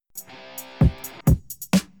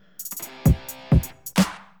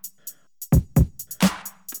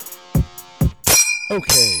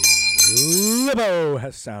Okay, Libo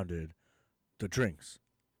has sounded. The drinks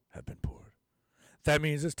have been poured. That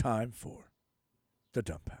means it's time for the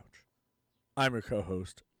Dump Pouch. I'm your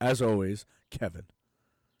co-host, as always, Kevin.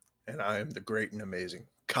 And I am the great and amazing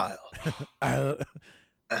Kyle. And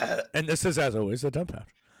this is, as always, the Dump Pouch,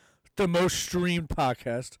 the most streamed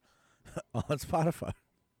podcast on Spotify.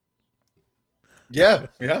 Yeah.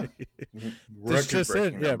 This just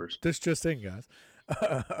in, numbers. this just in, guys.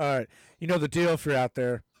 All right, you know the deal. If you're out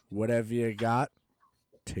there, whatever you got,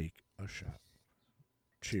 take a shot.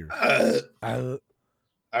 Cheers.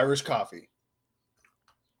 Irish coffee.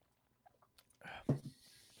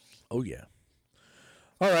 Oh yeah.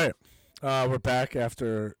 All right, we're back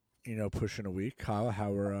after pushing a week. Kyle,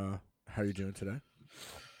 how are you doing today?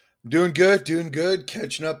 Doing good.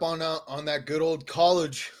 Catching up on that good old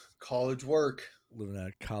college work. Living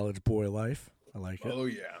that college boy life. I like it. Oh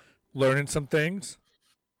yeah. Learning some things.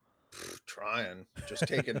 Trying, just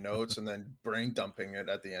taking notes and then brain dumping it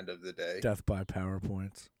at the end of the day. Death by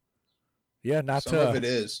PowerPoints. Yeah, Some of it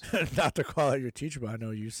is. Not to call out your teacher, but I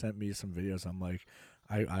know you sent me some videos. I'm like,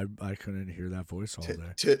 I couldn't hear that voice all day.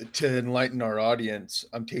 To enlighten our audience,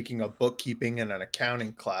 I'm taking a bookkeeping and an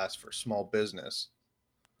accounting class for small business.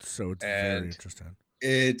 So it's very interesting.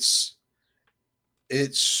 It's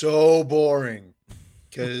so boring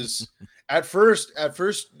because at first,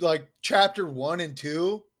 like chapter 1 and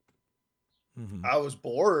 2, I was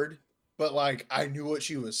bored, but like I knew what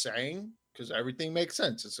she was saying because everything makes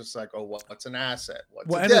sense. It's just like, oh, what's an asset?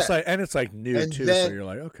 What's a debt? It's like new too. Then, so you're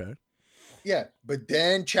like, okay, yeah. But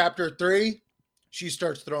then chapter 3, she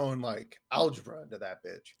starts throwing like algebra into that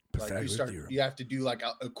bitch. Like you have to do like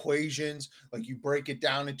equations, like you break it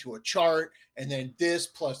down into a chart, and then this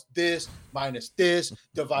plus this minus this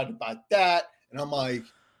divided by that, and I'm like,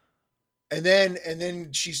 and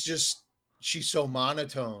then she's so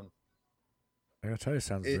monotone. I gotta tell you, it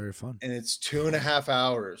sounds very fun. And it's 2.5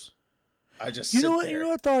 hours. I just you know what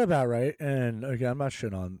I thought about, right? And again, I'm not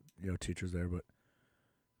shitting on teachers there, but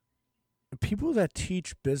people that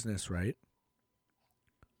teach business, right?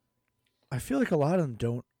 I feel like a lot of them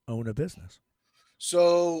don't own a business.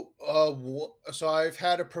 So I've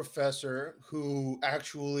had a professor who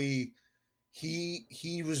actually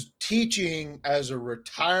he was teaching as an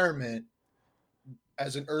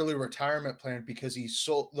early retirement plan because he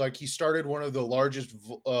started one of the largest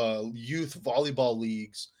youth volleyball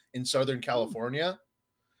leagues in Southern California,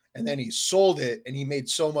 and then he sold it and he made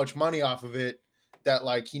so much money off of it that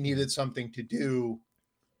like he needed something to do.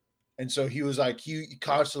 And so he was like, he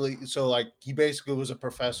basically was a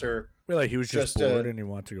professor. Really, he was just bored and he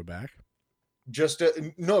wanted to go back? Just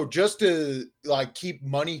to like keep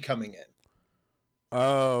money coming in.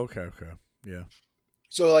 Oh, okay. Yeah.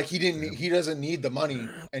 So like he doesn't need the money,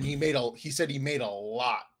 and he said he made a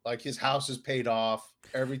lot. Like his house is paid off,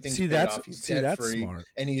 everything's paid off. He's debt free, smart.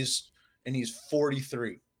 and he's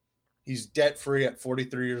 43. He's debt free at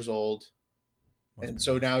 43 years old.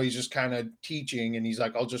 So now he's just kind of teaching, and he's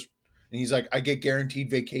like, I get guaranteed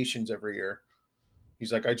vacations every year.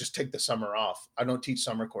 He's like, I just take the summer off. I don't teach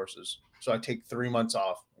summer courses. So I take 3 months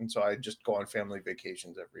off. And so I just go on family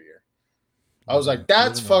vacations every year. I was like,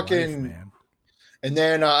 that's fucking life, man. And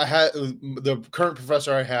then I had the current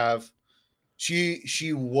professor I have.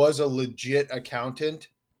 She was a legit accountant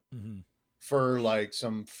for like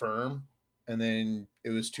some firm, and then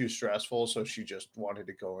it was too stressful, so she just wanted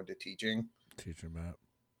to go into teaching. Teaching about.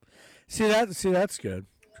 See that's good,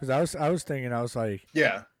 because I was thinking, I was like,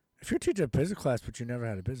 yeah, if you're teaching a business class but you never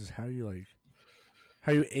had a business, how are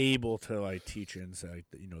you able to like teach it and say, like,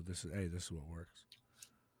 this is what works?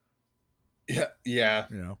 Yeah.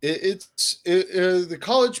 The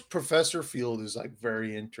college professor field is like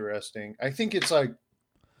very interesting. I think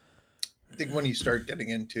when you start getting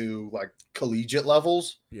into like collegiate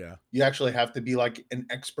levels, you actually have to be like an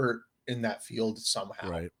expert in that field somehow,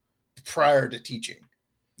 right? Prior to teaching.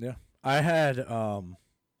 Yeah, I had I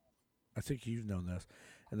think you've known this,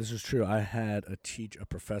 and this is true. I had a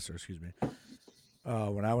professor,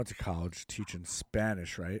 when I went to college teaching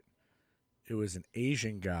Spanish, right? It was an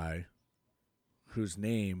Asian guy whose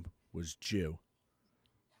name was Jew,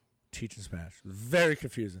 teaching Spanish. Very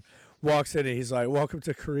confusing. Walks in and he's like, "Welcome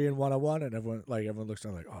to Korean 101," and everyone looks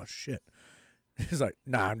down like, "Oh shit." He's like,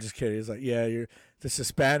 "Nah, I'm just kidding." He's like, "Yeah, this is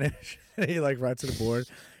Spanish." And he like writes to the board.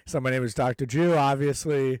 So my name is Dr. Jew.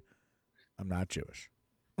 Obviously, I'm not Jewish.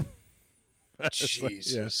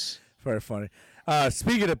 Jesus, very funny.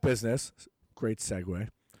 Speaking of business, great segue.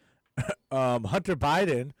 Hunter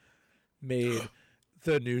Biden made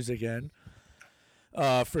the news again.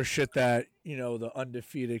 for shit that the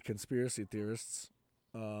undefeated conspiracy theorists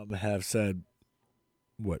have said.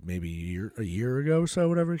 What, maybe a year ago or so,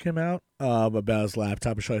 whatever it came out about his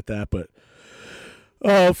laptop and shit like that. But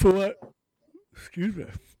for what, excuse me,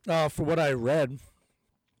 for what I read,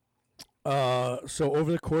 so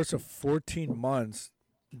over the course of 14 months,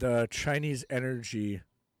 the Chinese energy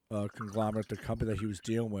conglomerate, the company that he was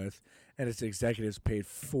dealing with, and its executives paid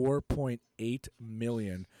 $4.8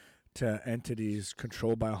 million to entities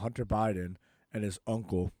controlled by Hunter Biden and his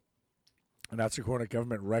uncle, and that's according to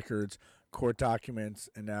government records, court documents,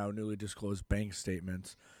 and now newly disclosed bank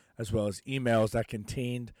statements, as well as emails that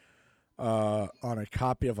contained on a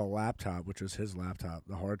copy of a laptop, which was his laptop,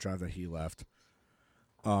 the hard drive that he left,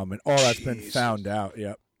 and all that's been found out.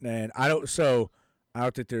 Yep, and I don't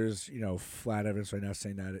think there's flat evidence right now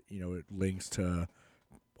saying that it links to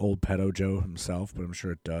old pedo Joe himself, but I'm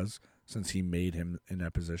sure it does since he made him in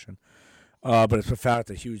that position. But it's been found out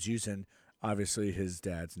that he was using obviously his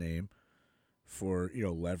dad's name for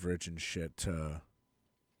leverage and shit to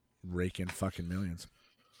rake in fucking millions.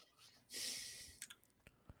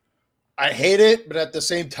 I hate it, but at the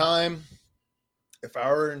same time, if I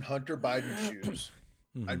were in Hunter Biden's shoes,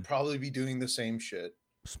 I'd probably be doing the same shit.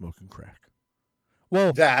 Smoking crack.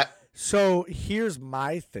 Well, so here's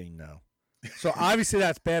my thing though. So obviously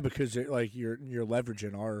that's bad because you're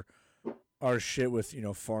leveraging our shit with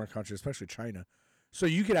foreign countries, especially China. So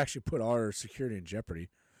you could actually put our security in jeopardy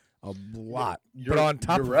a lot. But on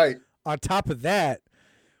top of that,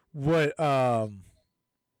 what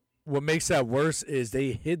makes that worse is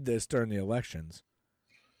they hid this during the elections.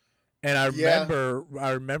 And I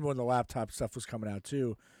remember when the laptop stuff was coming out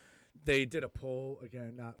too. They did a poll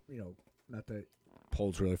again, not that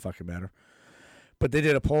polls really fucking matter, but they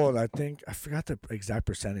did a poll, and I forgot the exact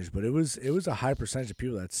percentage, but it was a high percentage of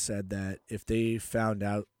people that said that if they found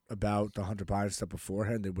out about the Hunter Biden stuff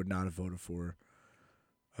beforehand, they would not have voted for.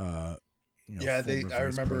 I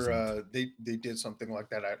remember they did something like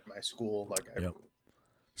that at my school.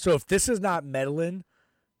 So if this is not meddling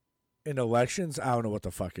in elections, I don't know what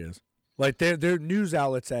the fuck is. Like they're news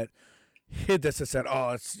outlets that hid this and said, "Oh,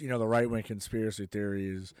 it's the right wing conspiracy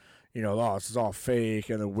theories." Oh, this is all fake,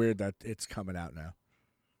 and then weird that it's coming out now.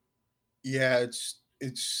 Yeah,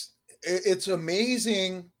 it's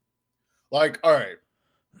amazing. Like, all right,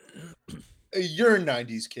 you're a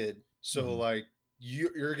 '90s kid, so like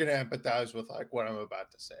you're gonna empathize with like what I'm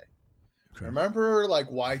about to say. Okay. Remember like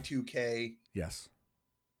Y2K? Yes.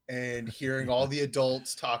 And hearing all the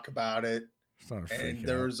adults talk about it, and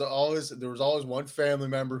there was always one family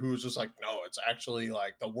member who was just like, "No, it's actually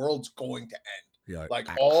like the world's going to end." Yeah, like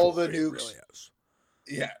all the nukes. Really is.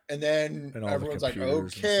 Yeah, and then everyone's like,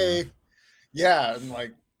 "Okay." Yeah, and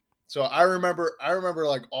like, so I remember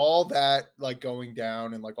like all that like going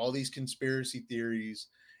down and like all these conspiracy theories,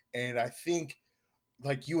 and I think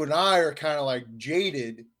like you and I are kind of like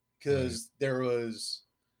jaded because there was,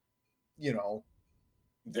 they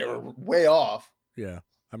were way off. Yeah,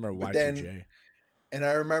 I remember Y2J. And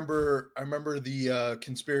I remember the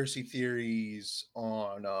conspiracy theories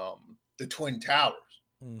on the Twin Towers.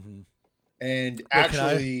 Mm-hmm. And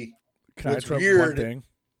actually, can I weird, one thing?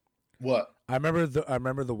 What? I remember the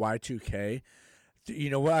Y2K. You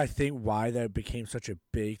know what I think why that became such a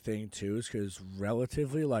big thing too is because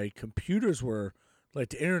relatively like computers were like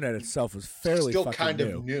the internet itself was fairly still fucking kind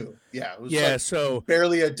new. Of new. Yeah, it was so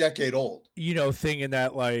barely a decade old. Thinking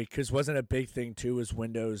that like because wasn't a big thing too was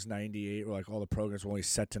Windows 98 or like all the programs were only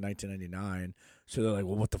set to 1999. So they're like,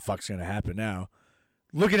 well, what the fuck's gonna happen now?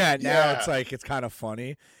 Looking at it now, it's like it's kind of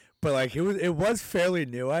funny, but like it was fairly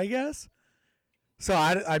new, I guess. So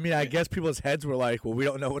I mean I guess people's heads were like, well, we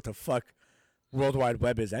don't know what the fuck World Wide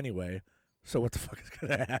Web is anyway. So what the fuck is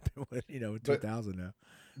gonna happen with in 2000 now?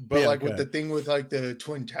 But like with the thing with like the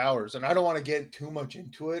Twin Towers, and I don't want to get too much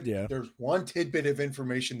into it. Yeah. There's one tidbit of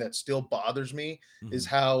information that still bothers me is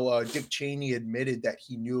how Dick Cheney admitted that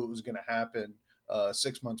he knew it was going to happen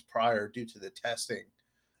 6 months prior due to the testing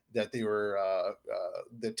that they were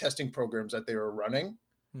the testing programs that they were running.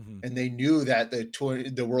 And they knew that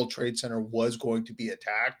the World Trade Center was going to be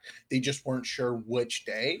attacked. They just weren't sure which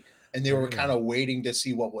day, and they were kind of waiting to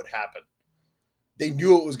see what would happen. They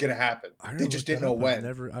knew it was going to happen. They just didn't know when.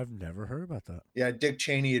 I've never heard about that. Yeah, Dick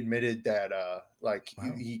Cheney admitted that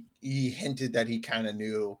he hinted that he kind of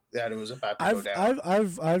knew that it was about to go down.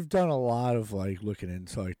 I've done a lot of like looking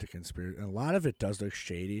into like the conspiracy, and a lot of it does look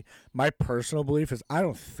shady. My personal belief is I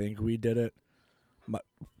don't think we did it.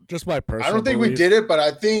 Just my personal. I don't think we did it, but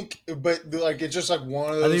like it's just like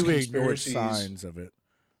one of those. I think we ignored signs of it.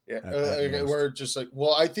 Yeah, we're just like,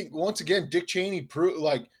 well, I think once again, Dick Cheney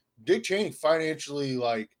financially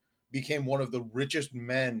like became one of the richest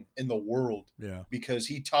men in the world. Yeah. Because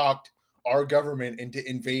he talked our government into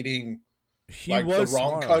invading he like was the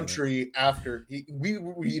wrong country after we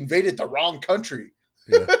invaded the wrong country.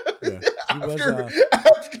 Yeah. Yeah.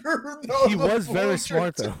 He was very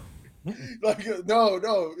smart though. Like no.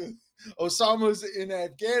 Osama's in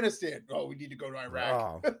Afghanistan. Oh, we need to go to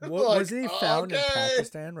Iraq. Oh. Wasn't he found in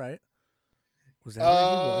Pakistan, right? Was that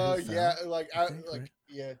where he was? Yeah,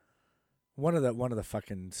 yeah. One of the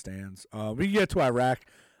fucking stands. We can get to Iraq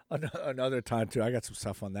another time too. I got some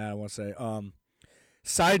stuff on that I want to say.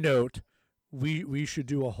 Side note, we should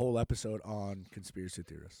do a whole episode on conspiracy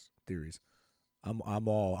theories. I'm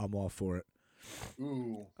all for it.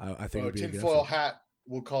 Ooh, I think it'd be tinfoil hat.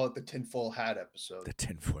 We'll call it the tinfoil hat episode. The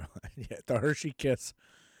tinfoil hat, yeah. The Hershey kiss.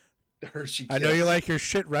 The Hershey kiss. I know you like your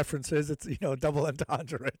shit references. It's double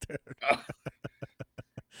entendre right there.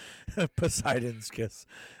 Poseidon's kiss.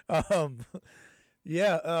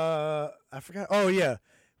 Yeah. I forgot. Oh yeah,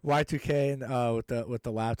 Y2K and with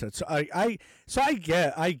the laptop. So I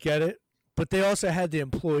get it, but they also had the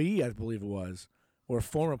employee, I believe it was, or a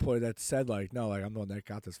former employee that said like, no, like I'm the one that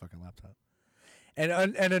got this fucking laptop. And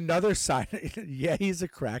another side, yeah, he's a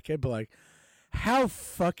crackhead, but like, how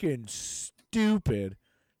fucking stupid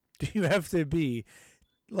do you have to be,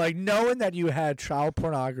 like knowing that you had child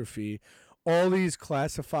pornography, all these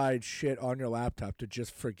classified shit on your laptop to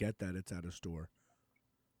just forget that it's at a store?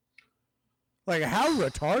 Like, how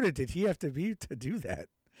retarded did he have to be to do that?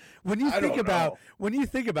 When you think about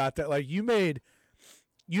that, like you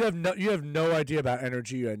have no idea about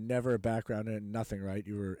energy. You had never a background in it, nothing, right?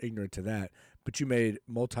 You were ignorant to that, but you made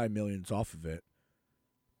multi-millions off of it.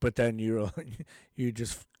 But then you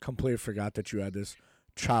just completely forgot that you had this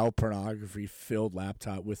child pornography filled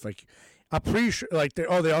laptop with like, I'm pretty sure like they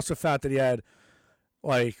also found that he had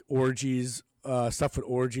like orgies, stuff with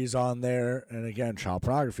orgies on there, and again child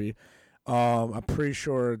pornography. I'm pretty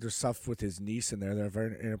sure there's stuff with his niece in there that are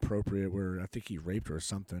very inappropriate, where I think he raped her or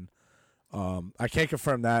something. I can't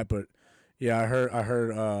confirm that, but yeah, I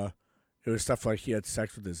heard it was stuff like he had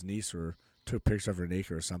sex with his niece or took pictures of her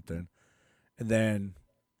naked or something. And then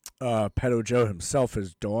Pedo Joe himself,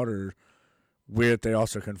 his daughter, they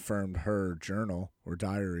also confirmed her journal or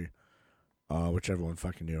diary, which everyone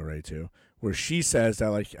fucking knew already too, where she says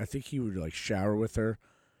that like I think he would like shower with her,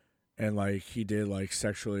 and like he did like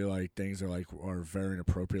sexually like things that like are very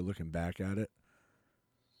inappropriate looking back at it.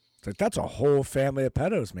 It's like that's a whole family of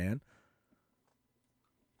pedos, man.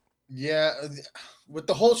 Yeah, with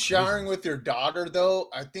the whole showering with your daughter though,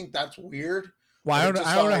 I think that's weird. Well, I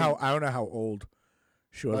don't know how old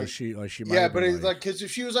she was. Like, she might. Yeah, but it's like because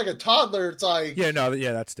if she was like a toddler, it's like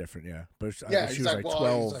that's different. Yeah, but if she was like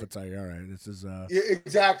 12, it's like all right, this is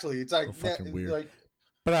exactly. It's like fucking weird. Like,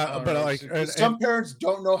 but some parents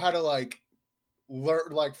don't know how to like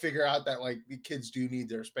learn, like figure out that like the kids do need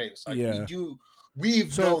their space. Like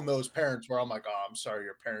we've known those parents where I'm like, oh, I'm sorry,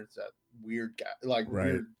 your parents that weird guy, like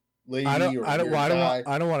weird lady. I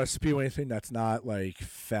don't want to spew anything that's not like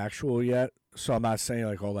factual yet. So I'm not saying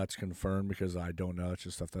like, oh, that's confirmed, because I don't know. It's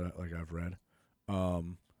just stuff that like I've read.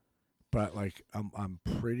 But like I'm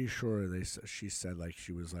pretty sure she said like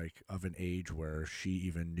she was like of an age where she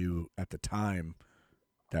even knew at the time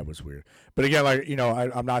that was weird. But again, like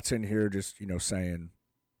I'm not sitting here just saying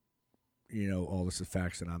all this is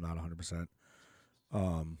facts and I'm not 100%.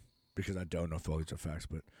 Because I don't know if all these are facts,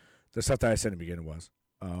 but the stuff that I said in the beginning was.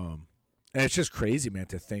 And it's just crazy, man,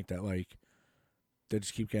 to think that like they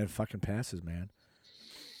just keep getting fucking passes, man.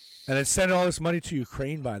 And then sending all this money to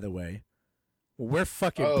Ukraine, by the way. Well, we're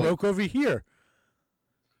fucking broke over here.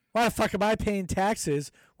 Why the fuck am I paying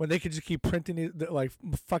taxes when they could just keep printing like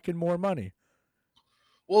fucking more money?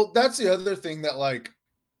 Well, that's the other thing that like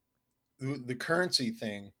the currency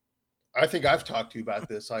thing. I think I've talked to you about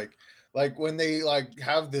this. Like when they like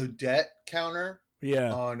have the debt counter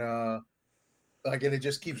on like, and it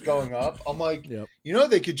just keeps going up. I'm like,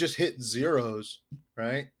 they could just hit zeros,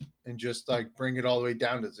 right? And just like bring it all the way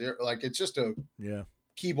down to zero. Like it's just a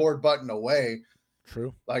keyboard button away.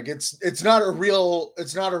 True. Like it's not a real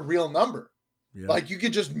number. Yeah. Like you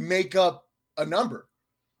could just make up a number.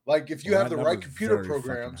 Like if you have the right computer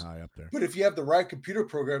programs, but if you have the right computer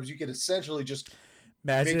programs, you could essentially just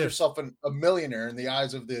make yourself a millionaire in the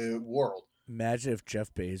eyes of the world. Imagine if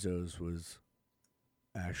Jeff Bezos was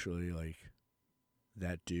actually like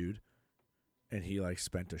that dude, and he like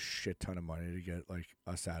spent a shit ton of money to get like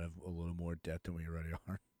us out of a little more debt than we already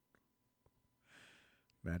are.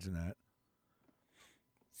 Imagine that.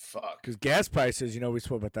 Fuck. Because gas prices, we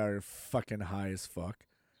spoke about that, are fucking high as fuck.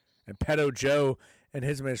 And Pedo Joe and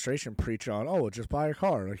his administration preach on, oh, well, just buy a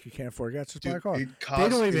car. Like you can't afford gas, just buy a car.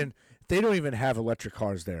 They don't even have electric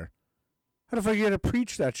cars there. How the fuck you got to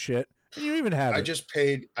preach that shit? And you even have I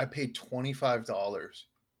paid $25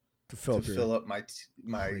 to fill up my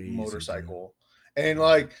crazy, motorcycle. Dude. And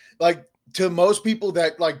like to most people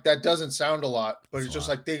that doesn't sound a lot, but it's just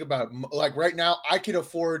like, think about it. Like right now I could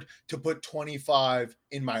afford to put 25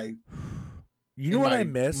 in my I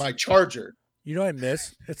miss? My Charger. You know what I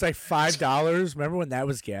miss? It's like $5. Remember when that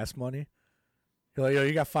was gas money? You're like, yo,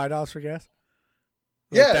 you got $5 for gas?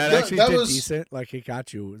 Like, yeah, that actually did decent. Like it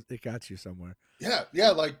got you somewhere. Yeah,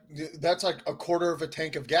 like that's like a quarter of a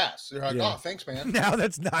tank of gas. They're like, oh, thanks, man. Now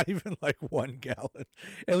that's not even like 1 gallon.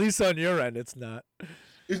 At least on your end, it's not.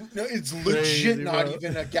 It's legit not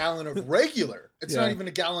even a gallon of regular. It's not even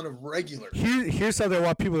a gallon of regular. Here's something I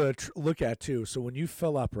want people to look at too. So when you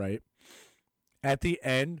fill up, right, at the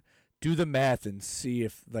end, do the math and see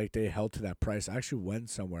if like they held to that price. I actually went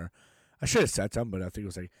somewhere. I should have said something, but I think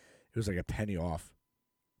it was like a penny off.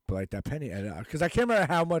 But like that penny, because I can't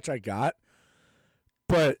remember how much I got,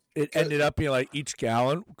 but it ended up being like each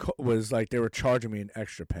gallon was like they were charging me an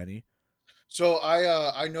extra penny. So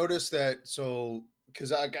I noticed that. So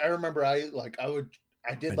because I remember I did like a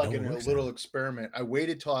little experiment. I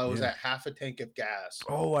waited till I was at half a tank of gas.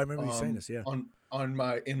 Oh, I remember you saying this. Yeah.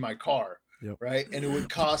 In my car. Yep. Right. And it would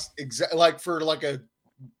cost like for like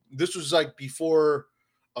this was like before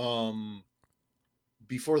the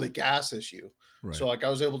gas issue. Right. So like I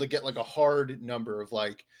was able to get like a hard number of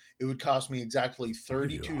like, it would cost me exactly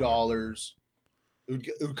 $32.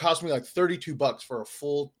 It would cost me like $32 for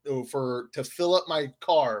to fill up my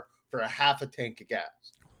car for a half a tank of gas.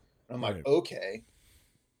 And I'm like, okay.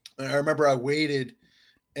 And I remember I waited,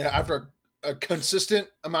 and after a consistent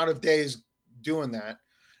amount of days doing that,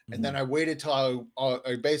 and then I waited till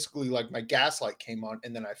I basically like my gas light came on,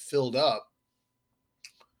 and then I filled up.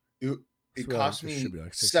 It cost me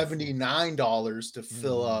like $79 to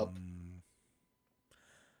fill up.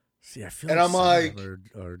 See, I feel and like I'm like,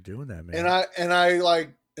 are doing that, man.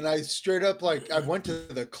 And I straight up like I went to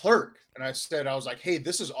the clerk and I said, I was like, hey,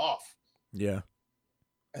 this is off. Yeah.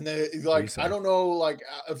 And they like, I don't know, like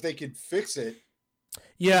if they could fix it.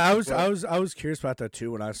 Yeah, I was curious about that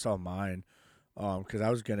too when I saw mine, because I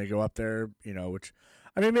was gonna go up there, which,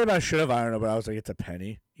 I mean, maybe I should have. I don't know, but I was like, it's a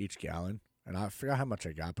penny each gallon. And I forgot how much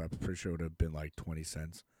I got, but I'm pretty sure it would have been like 20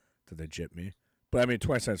 cents that they gypped me. But I mean,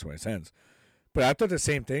 20 cents. But I thought the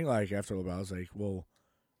same thing. Like after a little while, I was like, well,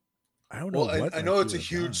 I don't know. Well, I know it's a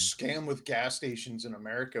huge scam with gas stations in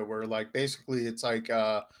America, where like basically it's like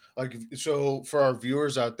so for our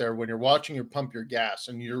viewers out there, when you're watching you pump your gas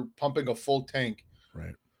and you're pumping a full tank,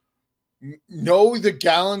 right? Know the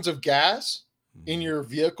gallons of gas in your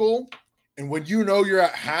vehicle, and when you know you're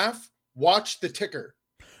at half, watch the ticker.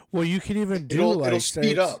 Well, you can even do it'll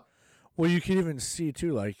speed up. Well, you can even see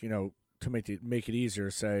too, like to make it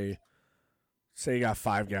easier. Say you got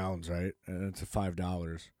 5 gallons, right? And it's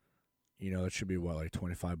 $5. It should be what, like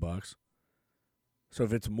 $25. So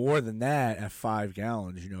if it's more than that at 5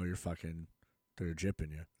 gallons, you're fucking, they're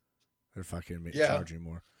gypping you. They're fucking charging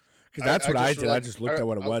more. Because that's what I did. I just looked at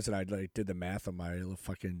what it was and I like did the math on my little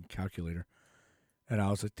fucking calculator, and I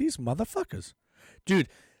was like, these motherfuckers, dude.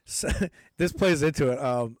 So, this plays into it.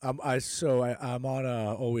 I'm on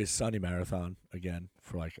a Always Sunny marathon again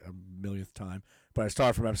for like a millionth time. But I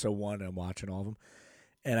started from episode 1 and I'm watching all of them.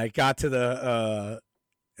 And I got to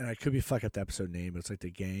and I could be fucking up the episode name, but it's like the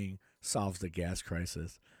gang solves the gas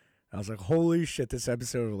crisis. And I was like, holy shit, this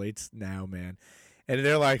episode relates now, man. And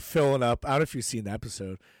they're like filling up. I don't know if you've seen the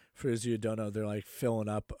episode. For those of you who don't know, they're like filling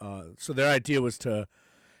up. So their idea was to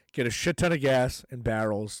get a shit ton of gas in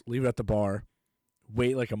barrels, leave it at the bar,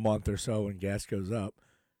 wait like a month or so when gas goes up,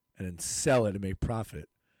 and then sell it to make profit.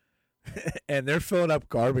 And they're filling up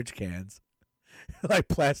garbage cans, like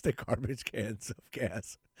plastic garbage cans of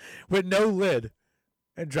gas, with no lid,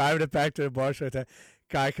 and driving it back to the bar. So that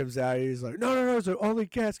guy comes out, he's like, no, it's only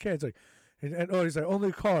gas cans. Like, he's like,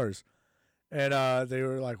 only cars. And they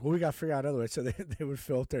were like, well, we got to figure out another way. So they would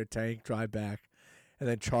fill up their tank, drive back, and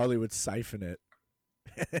then Charlie would siphon it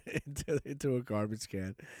into a garbage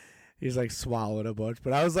can. He's like swallowing a bunch.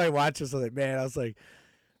 But I was like watching something, man. I was like,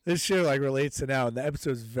 this shit like relates to now, and the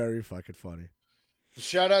episode's very fucking funny.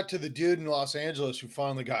 Shout out to the dude in Los Angeles who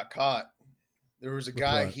finally got caught. There was a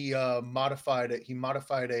guy, he modified it. He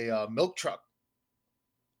modified a milk truck.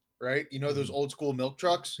 Right? Those old school milk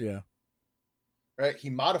trucks? Yeah. Right? He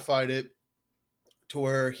modified it to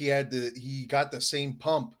where he got the same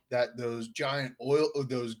pump that those giant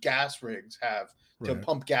those gas rigs have to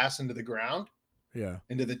pump gas into the ground. Yeah.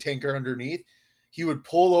 Into the tanker underneath. He would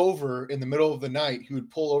pull over in the middle of the night. He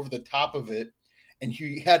would pull over the top of it and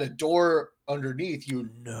he had a door underneath. He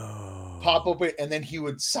would pop open, and then he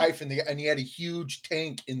would siphon and he had a huge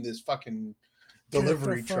tank in this fucking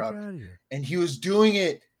delivery truck, and he was doing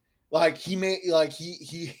it like he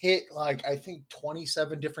hit like I think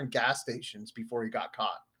 27 different gas stations before he got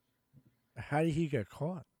caught. How did he get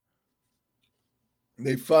caught?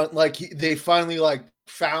 They finally like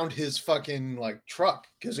found his fucking like truck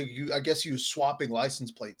because I guess he was swapping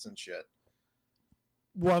license plates and shit.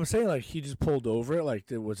 Well, I'm saying like he just pulled over it. Like,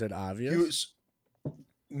 was it obvious?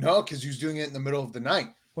 No, because he was doing it in the middle of the night.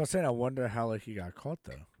 Well, I'm saying I wonder how like he got caught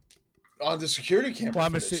though. On the security camera. Well,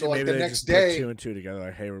 I'm assuming so, like, maybe the next day, put 2 and 2 together.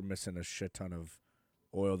 Like, hey, we're missing a shit ton of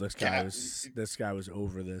oil. This guy was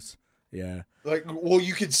over this. Yeah. Like, well,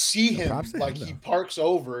 you could see him. Like, he parks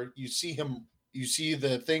over. You see him. You see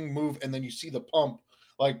the thing move, and then you see the pump,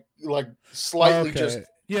 like slightly just.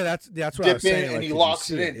 Yeah, that's what I was saying. And like, he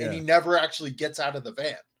locks it in, and he never actually gets out of the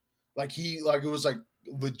van. Like it was like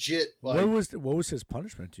legit. Like, what was his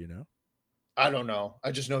punishment? Do you know? I don't know.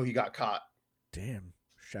 I just know he got caught. Damn.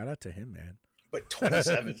 Shout out to him, man. But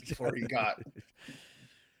 27 before he got.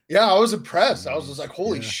 Yeah, I was impressed. I was just like,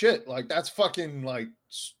 holy shit. Like, that's fucking, like,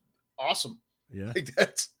 awesome. Yeah. Like,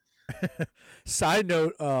 that's. Side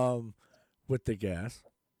note, with the gas.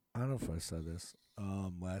 I don't know if I said this.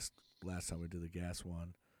 Last time we did the gas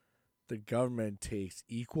one. The government takes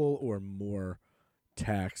equal or more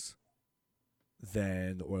tax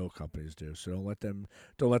than the oil companies do. So don't let them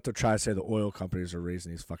try to say the oil companies are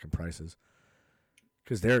raising these fucking prices.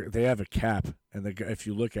 Because they have a cap, and if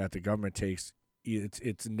you look at the government takes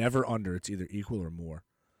it's never under. It's either equal or more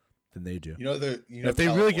than they do. If they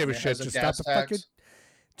really give a shit, just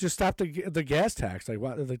stop the gas tax. Like,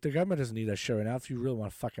 wow, like the government doesn't need that shit right now. If you really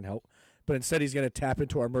want to fucking help, but instead he's gonna tap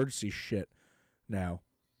into our emergency shit now.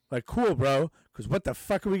 Like, cool, bro. Because what the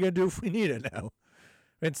fuck are we gonna do if we need it now?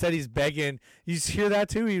 Instead he's begging. You hear that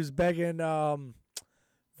too? He was begging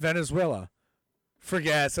Venezuela for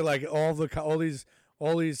gas. So like all these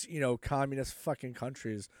communist fucking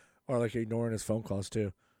countries are like ignoring his phone calls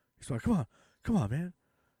too. He's like, come on, man.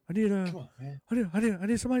 I need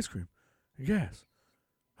some ice cream and gas.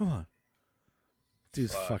 Come on.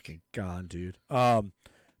 Dude's fucking gone, dude. Another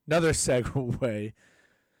segue.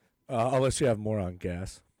 Unless you have more on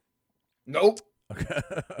gas. Nope. Okay.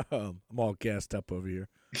 I'm all gassed up over here.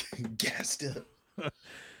 Gassed up.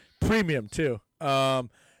 Premium too. So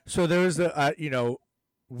there's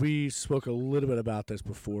we spoke a little bit about this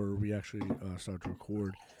before we actually started to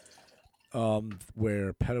record,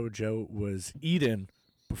 where Pedo Joe was eating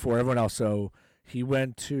before everyone else. So he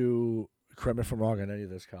went to, correct me if I'm wrong on any of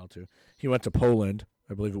this, Kyle, too. He went to Poland,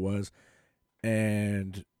 I believe it was,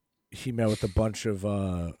 and he met with a bunch of,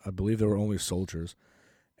 I believe they were only soldiers,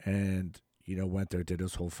 and, went there, did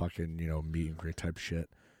his whole fucking, meet and greet type shit.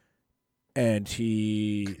 And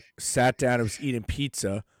he sat down and was eating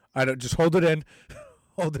pizza. I don't, just hold it in.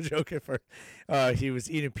 Hold the joke at first. He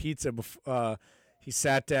was eating pizza before. He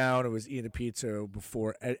sat down and was eating pizza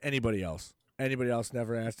before anybody else. Anybody else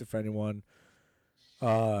never asked if anyone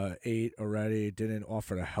ate already. Didn't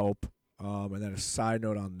offer to help. And then a side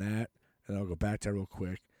note on that, and I'll go back to that real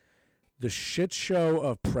quick. The shit show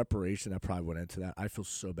of preparation that probably went into that. I feel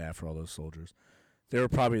so bad for all those soldiers. They were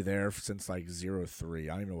probably there since like 03.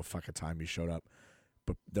 I don't even know what fucking time he showed up.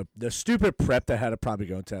 But the stupid prep that had to probably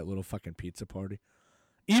go into that little fucking pizza party.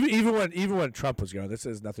 Even when Trump was going, this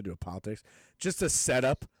has nothing to do with politics. Just a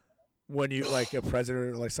setup when you like a president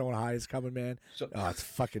or like someone high is coming, man. It's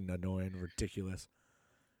fucking annoying, ridiculous.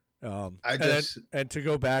 And to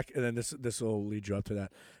go back, and then this will lead you up to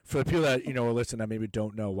that. For the people that listen that maybe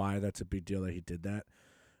don't know why that's a big deal that he did that.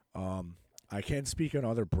 I can't speak on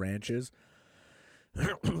other branches,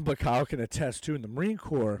 but Kyle can attest too in the Marine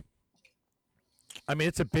Corps. I mean,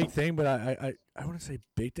 it's a big thing, but I wouldn't say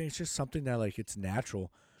big thing. It's just something that like it's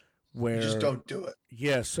natural. Where you just don't do it.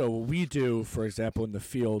 Yeah. So what we do, for example, in the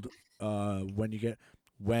field,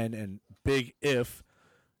 when big if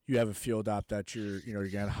you have a field op that you're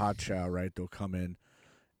getting hot chow, right? They'll come in,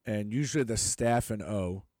 and usually the staff and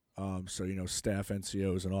O, so staff,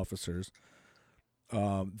 NCOs, and officers,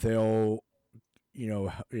 they'll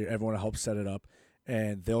everyone will help set it up,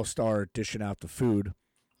 and they'll start dishing out the food.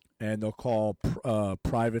 And they'll call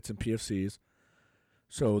privates and PFCs.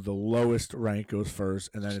 So the lowest rank goes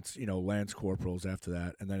first, and then it's lance corporals after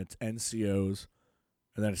that, and then it's NCOs,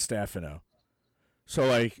 and then it's staff and O. So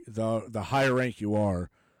like the higher rank you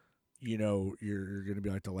are, you're gonna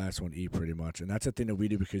be like the last one to eat pretty much, and that's the thing that we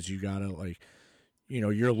do because you gotta like,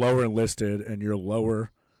 you're lower enlisted and you're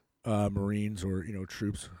lower Marines or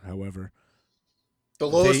troops, however. The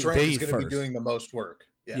lowest rank is gonna be doing the most work.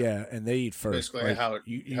 Yeah, and they eat first. Basically, Like how it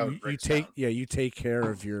you breaks down. you take care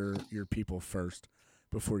of your people first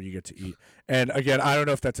before you get to eat. And again, I don't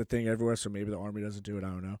know if that's a thing everywhere, so maybe the Army doesn't do it. I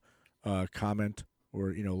don't know. Comment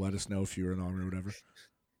or let us know if you were in the Army or whatever.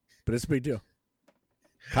 But it's a big deal.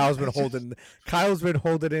 Kyle's been holding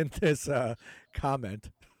in this comment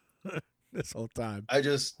this whole time. I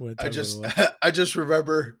just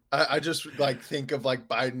remember. I just like think of like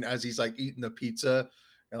Biden as he's like eating the pizza,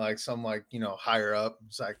 and like some like higher up.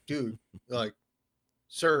 It's like, dude, like,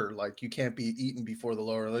 sir, like you can't be eating before the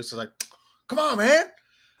lower list. It's like, come on, man.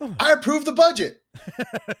 I approve the budget.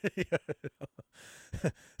 Is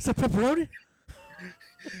that pepperoni?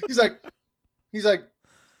 He's like,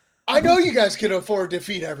 I know you guys can afford to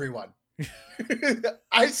feed everyone.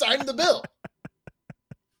 I signed the bill.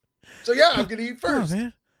 So yeah, I'm gonna eat first. Oh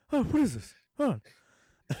man. Oh, what is this? Oh.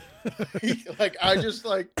 Like I just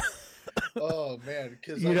like, oh man,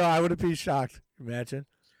 because I wouldn't be shocked. Imagine.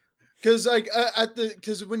 Because like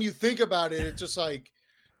because when you think about it, it's just like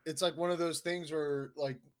it's like one of those things where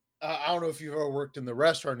like I don't know if you've ever worked in the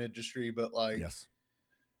restaurant industry, but like yes,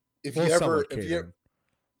 if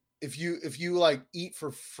you like eat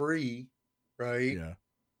for free, right? Yeah.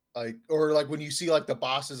 Like or like when you see like the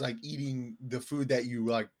bosses like eating the food that you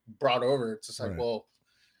like brought over, it's just like, well,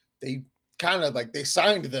 they kind of like they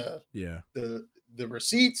signed the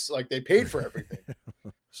receipts, like they paid for everything.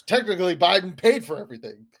 Technically, Biden paid for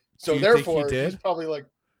everything, so therefore he's probably like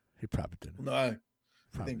he probably didn't. No, I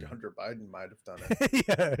think Hunter Biden might have done it.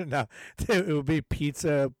 Yeah, no, it would be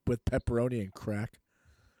pizza with pepperoni and crack.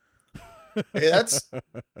 Hey,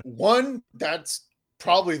 that's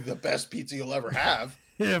probably the best pizza you'll ever have.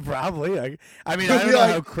 Yeah, probably. I mean, I don't know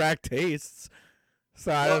how crack tastes,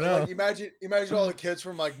 so I don't know. Like, imagine all the kids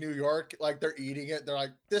from like New York, like they're eating it. They're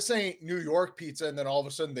like, "This ain't New York pizza," and then all of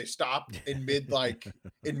a sudden they stop in mid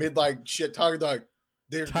shit talking.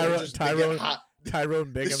 They're just they get hot.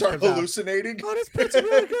 Tyrone Biggum. They start hallucinating. Oh, this pizza's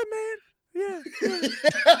really good, man. Yeah.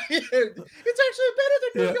 It's actually better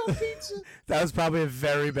than New York pizza. That was probably a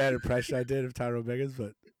very bad impression I did of Tyrone Biggums,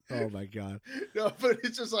 but oh my god. No, but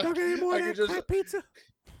it's just like, don't get any more of that crap pizza.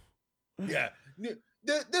 Yeah,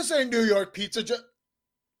 this ain't New York pizza.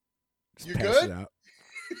 You good?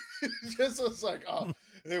 Just was like, oh, and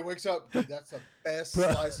then wakes up. Dude, that's the best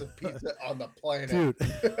slice of pizza on the planet, dude.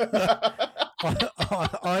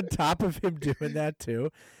 on top of him doing that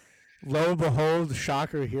too, lo and behold,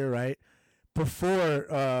 shocker here, right?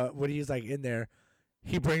 Before when he's like in there,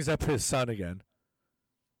 he brings up his son again.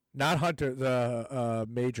 Not Hunter, the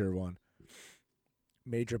major one.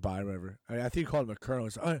 Major Biden, whatever. I think he called him a colonel.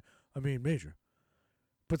 He's like, I mean major.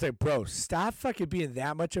 But it's like, bro, stop fucking being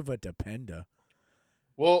that much of a depender.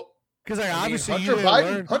 Well, because like obviously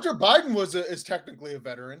Hunter Biden is technically a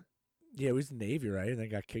veteran. Yeah, he was in the Navy, right? And then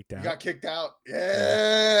got kicked out. He got kicked out.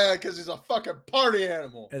 Yeah, because he's a fucking party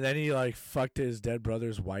animal. And then he like fucked his dead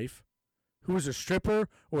brother's wife, who was a stripper,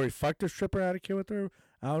 or he fucked a stripper, had a kid with her.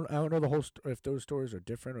 I don't know the whole if those stories are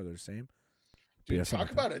different or they're the same. Dude,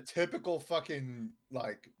 talk about a typical fucking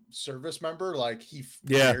like service member. Like he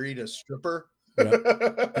married a stripper. Yep.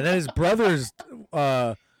 And then his brother's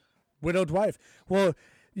widowed wife. Well,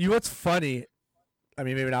 what's funny? I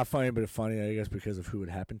mean, maybe not funny, but funny, I guess, because of who it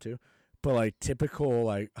happened to. But like typical,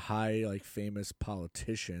 like high, like famous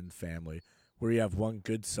politician family, where you have one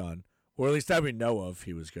good son, or at least that we know of,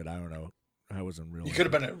 he was good. I don't know. I wasn't real. He could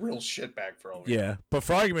have been a real shitbag for all. Yeah, but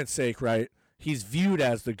for argument's sake, right? He's viewed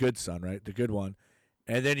as the good son, right? The good one,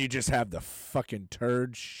 and then you just have the fucking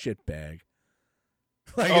turd shitbag.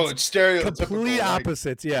 Like it's stereotypical. Complete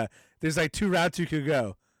opposites. Yeah, there's like two routes you could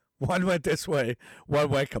go. One went this way. One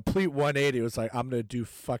went complete 180. It was like, I'm going to do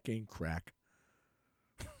fucking crack.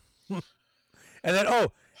 And then,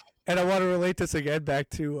 and I want to relate this again back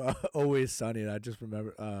to Always Sunny. And I just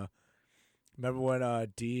remember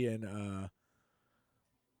when D and,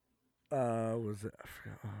 was it? I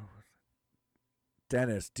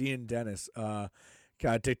forgot. D and Dennis got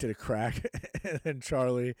addicted to crack. And then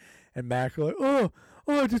Charlie and Mac were like, oh,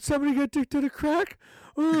 did somebody get addicted to crack?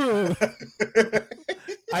 Oh.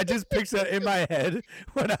 I just picture in my head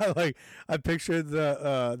when I pictured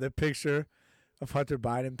the picture of Hunter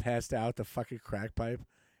Biden passed out, the fucking crack pipe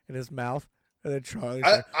in his mouth, and then Charlie.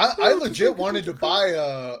 I legit wanted to buy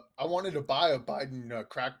a Biden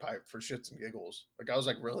crack pipe for shits and giggles. Like I was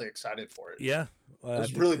like really excited for it. Yeah, I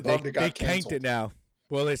was really bummed it got they canceled. Canked it now.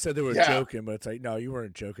 Well, they said they were joking, but it's like, no, you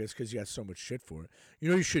weren't joking. It's because you got so much shit for it. You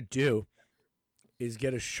know what you should do is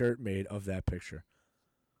get a shirt made of that picture.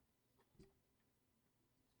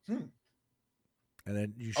 And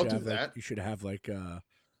then you should have like a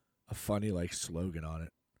funny like slogan on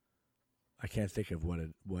it. I can't think of what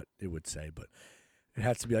it would say, but It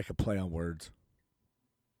has to be like a play on words.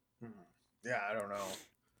 Yeah, I don't know.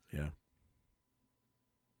 Yeah.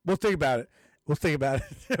 We'll think about it.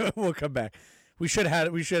 We'll come back. We should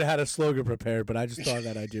have had a slogan prepared, but I just thought of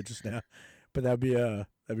that idea just now. But that'd be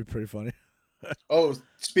pretty funny. Oh,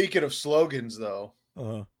 speaking of slogans, though,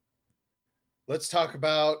 let's talk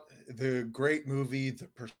about the great movie, The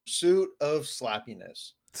Pursuit of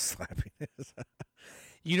Slappiness. Slappiness.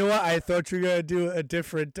 You know what? I thought you were gonna do a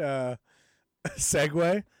different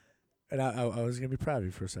segue, and I was gonna be proud of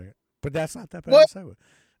you for a second. But that's not that bad of a segue.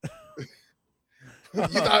 You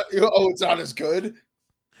thought? Oh, it's not as good.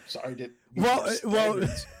 Sorry,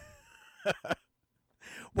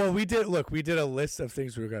 well, we did a list of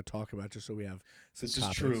things we were going to talk about just so we have some this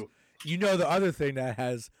topics. Is true. You know, the other thing that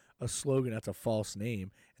has a slogan that's a false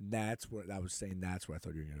name, and that's what I was saying. That's what I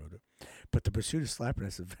thought you were going to go to. But the pursuit of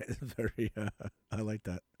slappiness is very. I like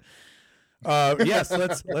that. Yes,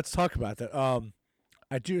 let's talk about that.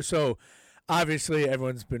 I do. So, obviously,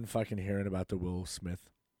 everyone's been fucking hearing about the Will Smith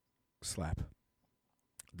slap,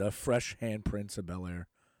 the fresh handprints of Bel Air.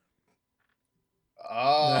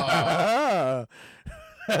 Oh.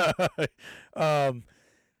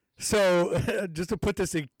 So just to put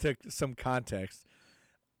this into some context,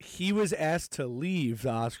 he was asked to leave the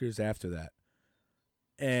Oscars after that,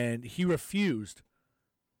 and he refused,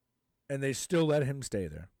 and they still let him stay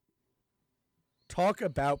there. Talk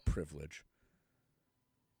about privilege.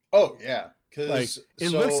 Oh yeah, because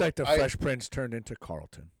it looks like the Fresh Prince turned into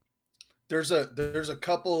Carlton. There's a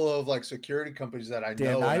couple of like security companies that I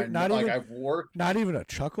know. I've worked. Not even a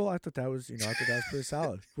chuckle. I thought that was pretty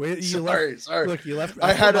solid. Sorry. Look, you left.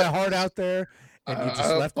 I had my heart out there, and you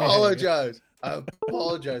just left. I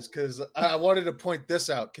apologize because I wanted to point this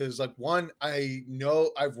out because like one, I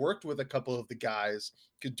know I've worked with a couple of the guys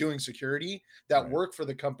doing security that work for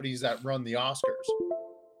the companies that run the Oscars.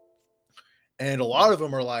 And a lot of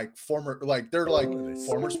them are like former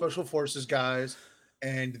special forces guys.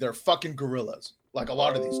 And they're fucking gorillas, like a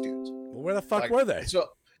lot of these dudes. Well, where the fuck were they? So,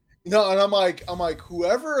 no, and I'm like,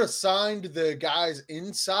 whoever assigned the guys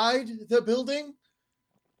inside the building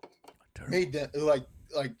made them like.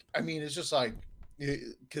 I mean, it's just like,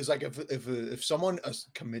 because like if someone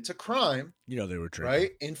commits a crime, they were drinking. Right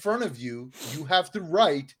in front of you, you have the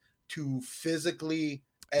right to physically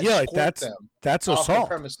escort them. That's off assault.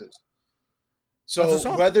 The premises. So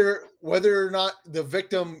whether or not the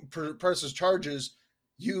victim presses charges.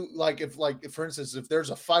 You if for instance, if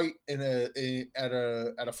there's a fight at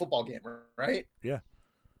a football game, right? Yeah.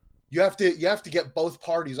 You have to get both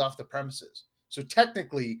parties off the premises. So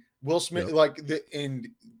technically, Will Smith, and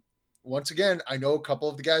once again, I know a couple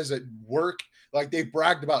of the guys that work, they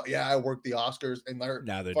bragged about, I worked the Oscars, and they're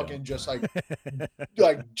fucking just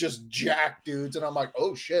just jack dudes, and I'm like,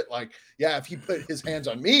 oh shit, if he put his hands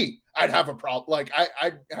on me, I'd have a problem.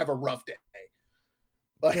 I'd have a rough day.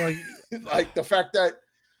 The fact that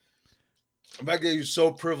you're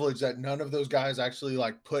so privileged that none of those guys actually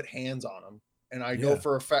put hands on him, and I know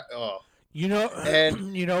for a fact. So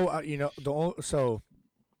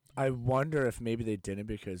I wonder if maybe they didn't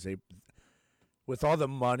because with all the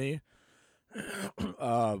money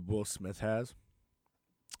Will Smith has,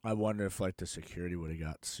 I wonder if the security would have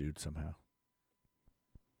got sued somehow.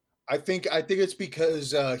 I think it's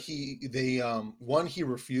because he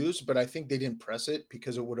refused, but I think they didn't press it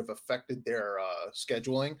because it would have affected their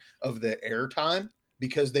scheduling of the airtime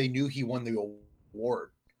because they knew he won the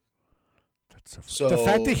award. That's so the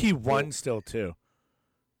fact that he won still too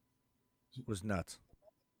was nuts.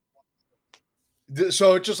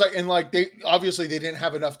 So it's just they obviously they didn't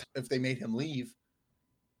have enough if they made him leave.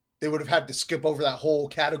 They would have had to skip over that whole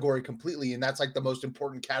category completely, and that's the most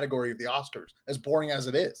important category of the Oscars, as boring as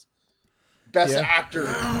it is. Best actor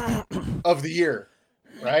of the year,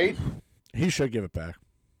 right? He should give it back,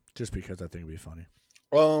 just because I think it'd be funny.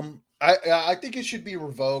 I think it should be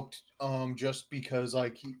revoked. Just because the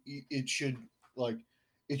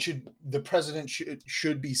president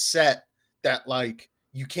should be set that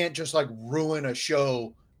you can't just ruin a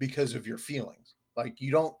show because of your feelings.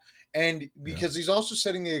 You don't, and because he's also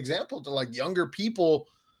setting the example to younger people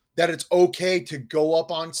that it's okay to go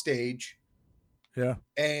up on stage. Yeah.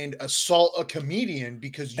 And assault a comedian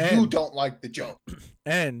because you don't like the joke.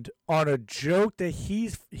 And on a joke that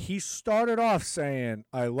he started off saying,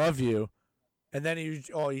 I love you. And then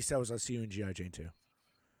he said was, I'll see you in G.I. Jane 2.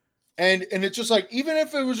 And it's just even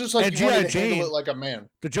if it was just you wanted to handle it like a man.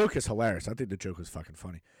 The joke is hilarious. I think the joke was fucking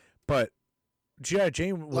funny. But G.I.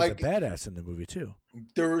 Jane was a badass in the movie too.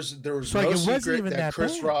 There was no secret that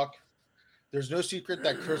Chris Rock there's no secret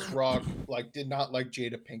that Chris Rock did not like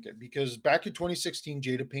Jada Pinkett, because back in 2016,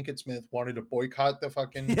 Jada Pinkett Smith wanted to boycott the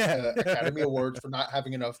fucking Academy Awards for not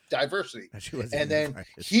having enough diversity. And then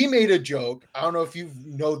he made a joke. I don't know if you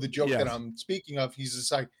know the joke that I'm speaking of.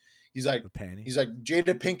 He's like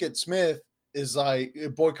Jada Pinkett Smith is like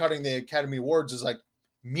boycotting the Academy Awards is like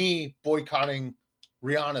me boycotting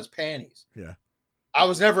Rihanna's panties. Yeah. I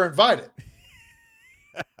was never invited.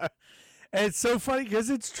 And it's so funny because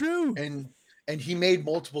it's true. And he made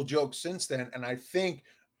multiple jokes since then. And I think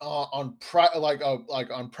on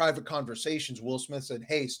private conversations, Will Smith said,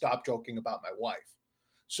 "Hey, stop joking about my wife."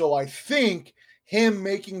 So I think him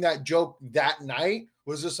making that joke that night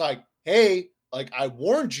was just like, "Hey, like I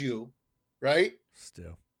warned you, right?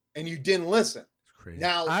 Still, and you didn't listen." It's crazy.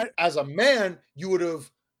 Now, as a man, you would have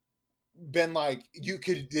been like, you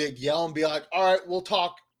could yell and be like, "All right, we'll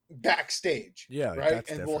talk backstage." Yeah, right, and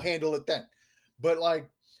different. We'll handle it then. But like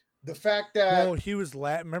the fact that he was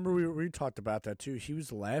laughing. Remember we talked about that too. He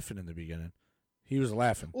was laughing in the beginning. He was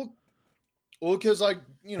laughing. Well, because and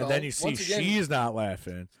then you see she's not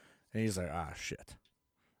laughing, and he's like, "Ah, shit."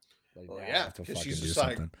 Because she's just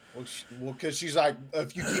like, because she's like,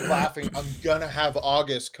 if you keep laughing, I'm gonna have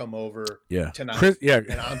August come over tonight.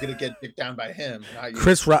 And I'm gonna get kicked down by him.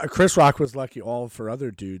 Chris Rock was lucky all for other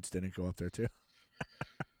dudes didn't go up there too.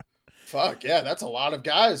 Fuck yeah, that's a lot of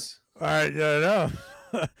guys. All right, yeah, I know.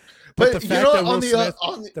 But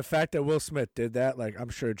the fact that Will Smith did that, like, I'm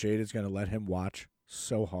sure Jada's gonna let him watch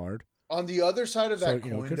so hard. On the other side of that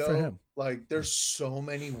coin, though, like, there's so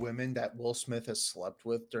many women that Will Smith has slept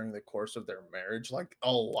with during the course of their marriage, like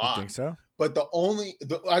a lot. You think so? But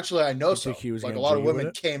actually, I know so. Like, a lot of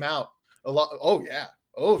women came out. A lot. Oh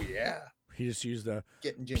yeah. He just used the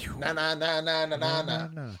getting nah.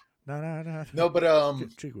 No, but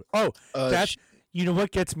that's you know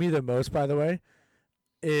what gets me the most, by the way,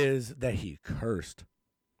 is that he cursed.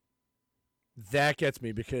 That gets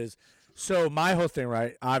me because my whole thing,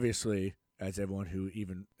 right? Obviously, as everyone who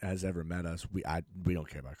even has ever met us, we don't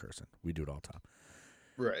care about cursing. We do it all the time.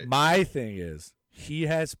 Right. My thing is he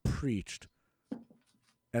has preached,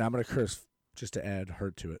 and I'm gonna curse just to add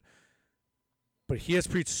hurt to it, but he has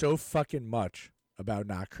preached so fucking much about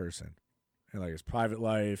not cursing. And like his private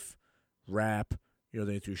life, rap,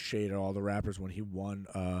 they threw shade at all the rappers when he won.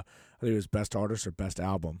 I think it was best artist or best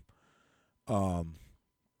album.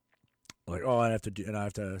 Like, I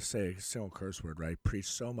have to say a single curse word, right? Preach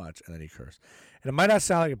so much, and then he cursed. And it might not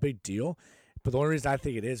sound like a big deal, but the only reason I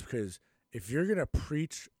think it is because if you're gonna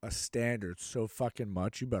preach a standard so fucking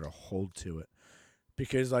much, you better hold to it.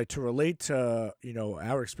 Because like to relate to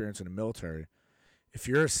our experience in the military, if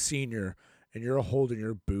you're a senior and you're holding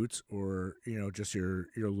your boots or, just your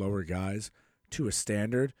lower guys to a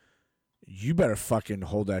standard, you better fucking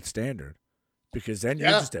hold that standard. Because then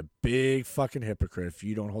you're just a big fucking hypocrite if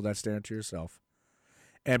you don't hold that standard to yourself.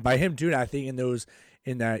 And by him doing that, I think in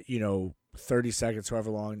that 30 seconds,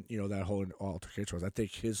 however long, that whole altercation was, I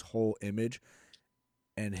think his whole image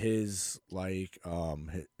and his,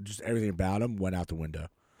 just everything about him went out the window.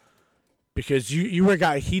 Because you were a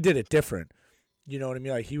guy, he did it different. You know what I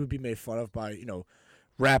mean? Like, he would be made fun of by,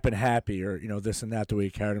 rapping happy or, this and that, the way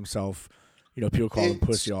he carried himself. People call him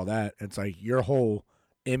pussy, all that. It's like your whole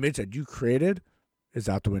image that you created is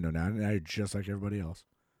out the window now. Now you're just like everybody else.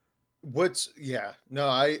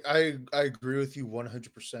 I agree with you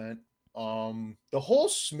 100%. The whole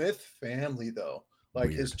Smith family, though, like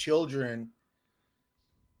weird. His children,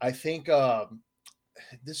 I think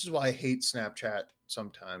this is why I hate Snapchat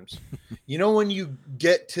sometimes. When you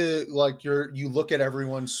get to you look at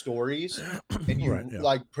everyone's stories and you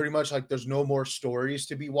pretty much like there's no more stories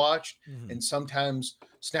to be watched. Mm-hmm. And sometimes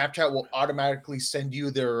Snapchat will automatically send you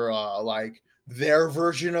their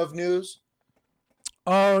version of news.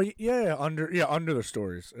 Oh yeah, under the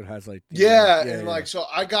stories it has so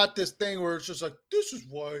I got this thing where it's just like, this is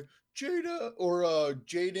why Jada or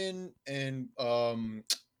Jaden and the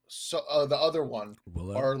other one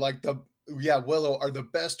Willow. Are like Willow are the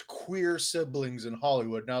best queer siblings in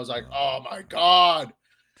Hollywood. And I was like, oh my God.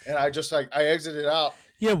 And I just I exited out.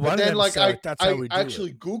 Yeah, but then I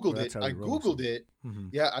actually Googled it. I Googled it. Mm-hmm.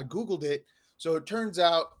 Yeah, I Googled it. So it turns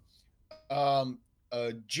out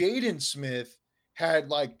Jaden Smith had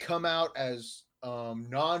come out as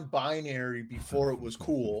non-binary before it was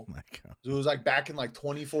cool. Oh my God. So it was back in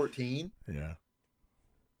 2014. Yeah.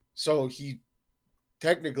 So he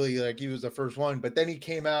technically he was the first one, but then he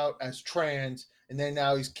came out as trans, and then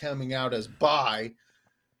now he's coming out as bi,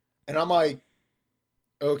 and I'm like,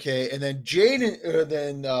 okay. And then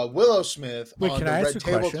Willow Smith on the Red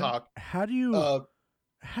Table Talk. How do you what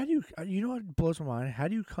blows my mind? How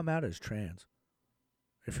do you come out as trans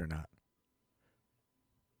if you're not?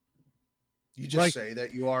 You just say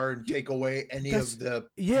that you are and take away any of the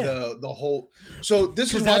whole. So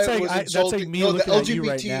this is why it was insulting. That's like me looking at you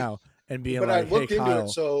right now and being like, "Hey, Kyle,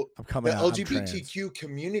 So I'm coming the out. LGBTQ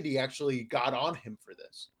community actually got on him for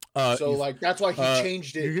this. So like that's why he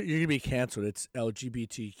changed it. You're gonna be canceled. It's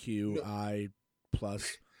LGBTQI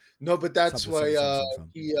plus. No, but that's why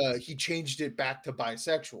he changed it back to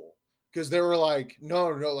bisexual because they were like, no,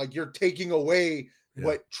 like you're taking away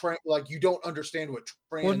what like you don't understand what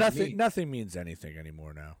trans means. Nothing means anything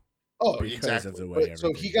anymore now. Oh, because exactly. Of the way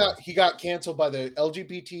so he got canceled by the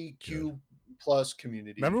LGBTQ plus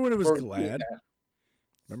community. Remember when it was GLAAD?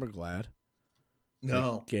 Remember GLAAD?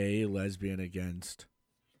 No. Like gay, lesbian against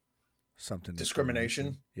something.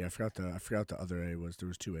 Discrimination. Yeah, I forgot the other A was. There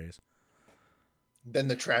was 2 A's. Then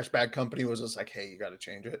the trash bag company was just like, "Hey, you got to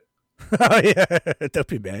change it." Oh yeah, don't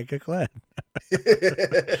be mad, get glad.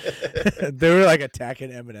 They were like attacking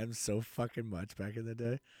Eminem so fucking much back in the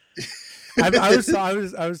day. I was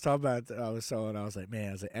talking about I was like, man,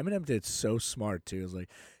 I was like, Eminem did so smart too. I was like,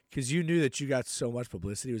 because you knew that you got so much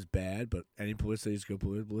publicity was bad, but any publicity is good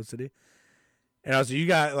publicity. And I was like, you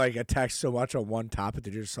got like attacked so much on one topic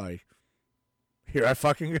that you're just like, here I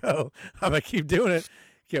fucking go. I'm gonna keep doing it,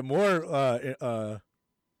 get more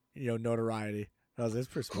notoriety. That's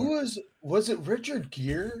pretty smart. Who was it Richard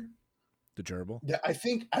Gere? The gerbil? Yeah,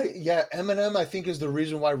 Eminem I think is the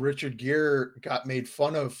reason why Richard Gere got made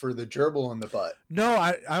fun of for the gerbil in the butt. No,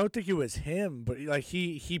 I don't think it was him, but like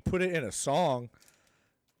he put it in a song,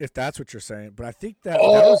 if that's what you're saying. But I think that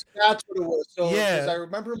was that's what it was. So yeah, I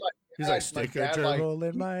remember he's like, stick a gerbil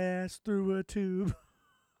in my ass through a tube.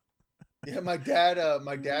 Yeah, my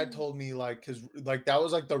dad told me like because like that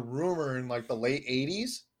was like the rumor in like the late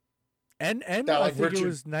 80s. And that, I think it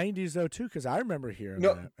was 90s though too, because I remember hearing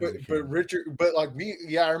that. But Richard, but like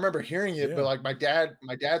I remember hearing it, but like my dad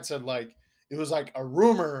said like it was like a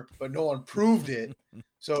rumor, but no one proved it.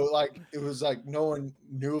 So like it was like no one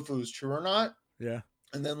knew if it was true or not. Yeah.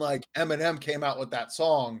 And then like Eminem came out with that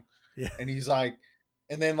song. Yeah. And he's like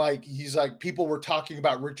people were talking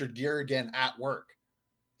about Richard Gere again at work.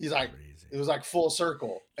 He's like, crazy. It was like full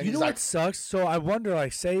circle. And you know what sucks? So I wonder,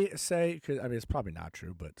 like, say, because I mean, it's probably not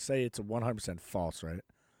true, but say it's 100% false, right?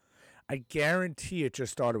 I guarantee it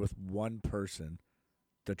just started with one person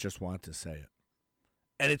that just wanted to say it.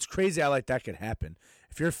 And it's crazy how, like, that could happen.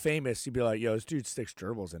 If you're famous, you'd be like, yo, this dude sticks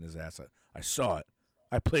gerbils in his ass. I saw it.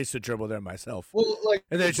 I placed a gerbil there myself. Well, like,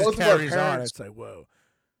 and then it just carries on. It's like, whoa.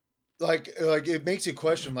 Like it makes you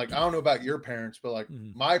question, like, I don't know about your parents, but, like,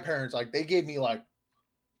 my parents, like, they gave me, like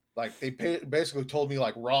they basically told me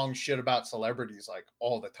like wrong shit about celebrities like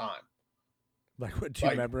all the time. Like, what? Do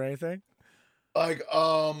you remember anything? Like,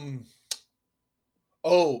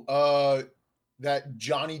 that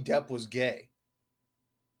Johnny Depp was gay.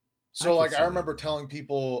 So like, I remember telling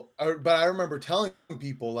people,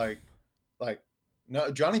 like,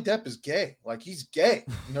 no, Johnny Depp is gay. Like, he's gay,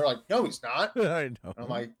 and they're like, no, he's not. I know. And I'm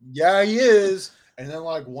like, yeah, he is. And then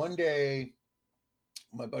like one day,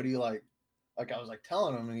 my buddy like I was like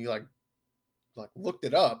telling him, and he like looked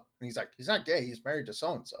it up, and he's like, he's not gay, he's married to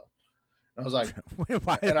so and so. And I was like,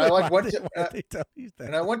 and I like went to,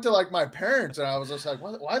 and I went to like my parents, and I was just like,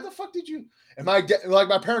 why the fuck did you? And my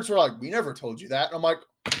parents were like, we never told you that. And I'm like,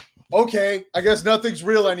 okay, I guess nothing's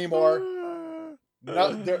real anymore.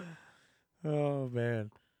 Oh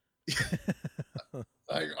man.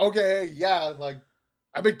 Like, okay, yeah, like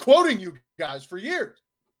I've been quoting you guys for years.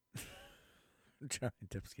 Johnny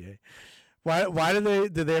Depp's gay. Why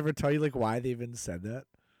did they ever tell you like why they even said that?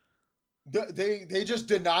 They just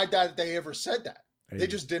denied that they ever said that. They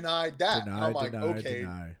just denied that. I'm like, okay.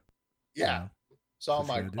 Yeah. So I'm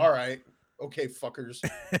like, all right, okay, fuckers.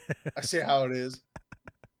 I see how it is.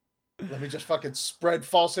 Let me just fucking spread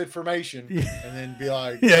false information and then be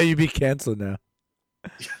like, yeah, you be canceled now.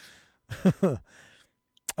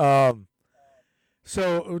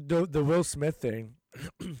 So the Will Smith thing,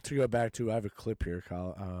 to go back to, I have a clip here,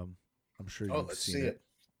 Kyle. I'm sure you've seen it.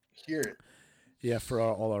 Hear it. Yeah, for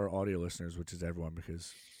all our audio listeners, which is everyone,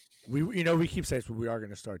 because we keep saying we are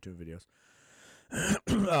going to start doing videos.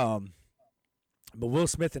 But Will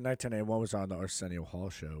Smith in 1991 was on the Arsenio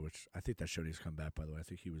Hall show, which I think that show needs to come back, by the way. I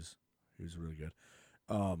think he was really good.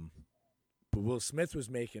 But Will Smith was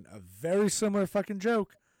making a very similar fucking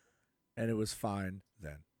joke, and it was fine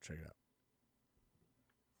then. Check it out.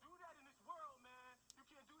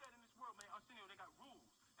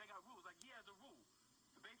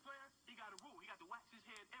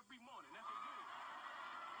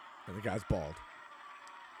 And the guy's bald.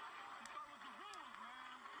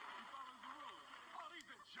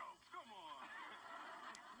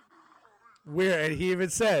 Weird, and he even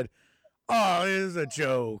said, "Oh, it is a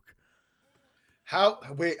joke."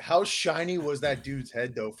 How shiny was that dude's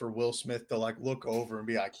head though for Will Smith to like look over and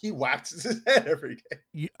be like, he waxes his head every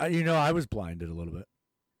day. I was blinded a little bit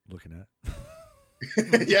looking at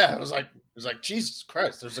it. Yeah, it was like Jesus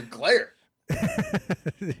Christ, there's a glare.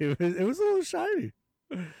 It was a little shiny.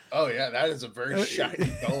 Oh yeah, that is a very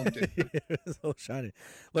shiny dome. It was a little shiny.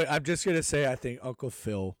 Look, I'm just gonna say I think Uncle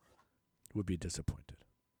Phil would be disappointed.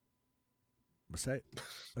 I'm gonna say it.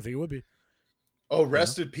 I think it would be. Oh,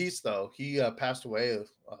 rest in peace, though. He passed away a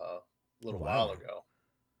little while ago.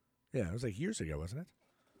 Yeah, it was like years ago, wasn't it?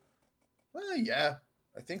 Well, yeah,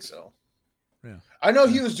 I think so. Yeah. I know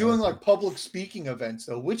he was doing like public speaking events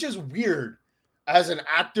though, which is weird as an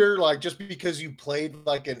actor. Like just because you played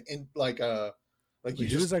like he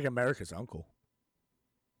was like America's uncle.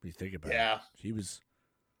 When you think about it, yeah, he was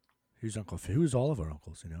Uncle Phil. He was all of our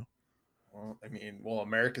uncles, you know. Well, I mean,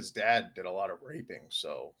 America's dad did a lot of raping,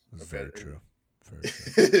 so very true.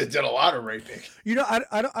 Did a lot of raping. You know,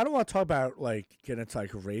 I don't want to talk about like getting into like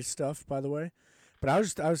race stuff, by the way, but I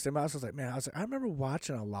was like, man, I remember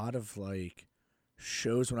watching a lot of like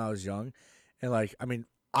shows when I was young, and like, I mean,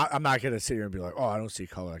 I'm not gonna sit here and be like, oh, I don't see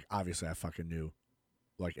color. Like, obviously, I fucking knew,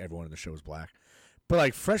 like everyone in the show was black, but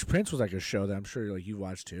like Fresh Prince was like a show that I'm sure like you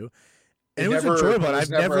watched too, and it was enjoyable. I've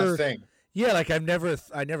never, yeah, like I never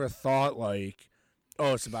thought like,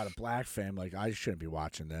 oh, it's about a black family. Like, I shouldn't be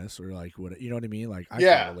watching this, or like, what, you know what I mean? Like, I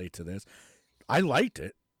can relate to this. I liked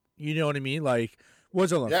it. You know what I mean? Like,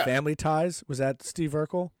 was it on Family Ties? Was that Steve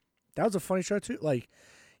Urkel? That was a funny show too. Like,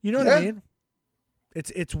 you know what I mean?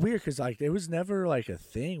 It's weird because like it was never like a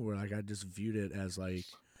thing where like I just viewed it as like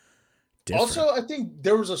different. Also, I think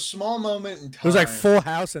there was a small moment in time. It was like Full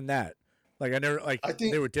House and that. Like I never like I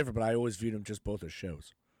think they were different, but I always viewed them just both as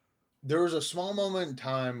shows. There was a small moment in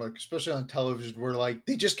time, like especially on television, where like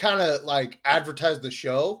they just kind of like advertised the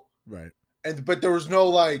show, right? But there was no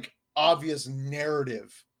like obvious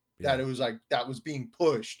narrative that it was like that was being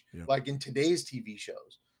pushed, like in today's TV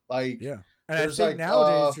shows. Like, and I think like,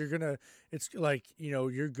 nowadays it's like, you know,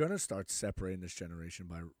 you're gonna start separating this generation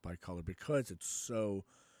by color because it's so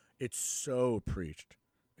preached,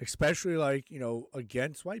 especially like, you know,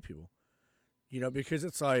 against white people. You know, because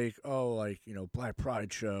it's like, oh, like, you know, Black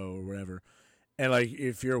Pride show or whatever. And, like,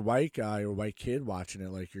 if you're a white guy or white kid watching it,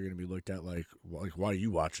 like, you're going to be looked at like, why are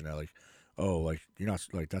you watching it? Like, oh, like, you're not,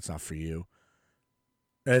 like, that's not for you.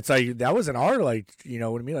 And it's like, that was an art, like, you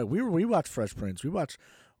know what I mean? Like, we watched Fresh Prince. We watched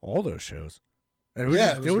all those shows. And it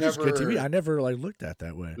was just good TV. I never, like, looked at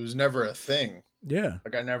that way. It was never a thing. Yeah.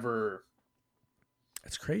 Like, I never.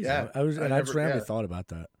 It's crazy. Yeah, I just randomly thought about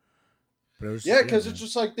that. Because it's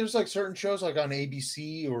just like there's like certain shows like on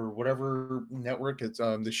ABC or whatever network. It's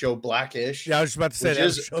the show Blackish. Yeah, I was just about to say it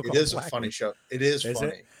is a funny show. It is funny.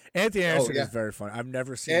 It? Anthony Anderson is very funny. I've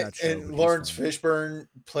never seen that show. And Lawrence Fishburne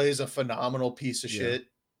plays a phenomenal piece of shit.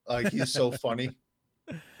 Like he's so funny.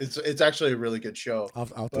 It's actually a really good show. I'll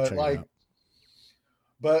check it out.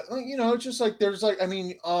 But you know, it's just like there's like, I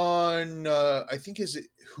mean, on I think is it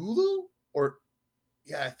Hulu or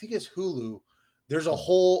I think it's Hulu. There's a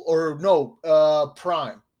whole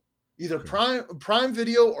Prime, either Prime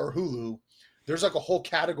Video or Hulu. There's like a whole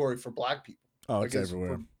category for black people. Oh, like it's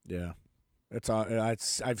everywhere. It's on.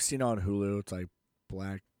 I've seen it on Hulu. It's like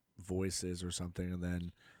Black Voices or something, and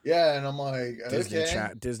then and I'm like,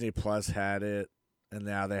 Disney Plus had it, and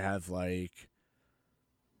now they have like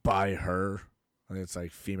By Her. I think it's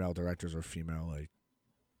like female directors or female like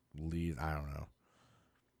lead. I don't know.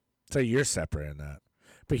 So you're separating that.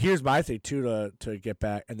 But here's my thing, too, to get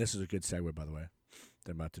back, and this is a good segue, by the way,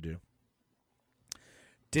 that I'm about to do.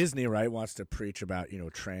 Disney, right, wants to preach about, you know,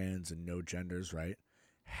 trans and no genders, right?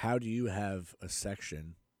 How do you have a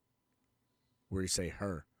section where you say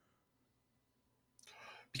her?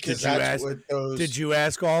 Because did you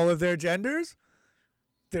ask all of their genders?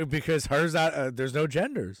 Because her's not, there's no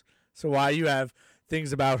genders. So why you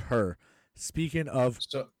things about her? Speaking of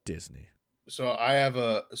Disney. So I have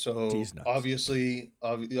obviously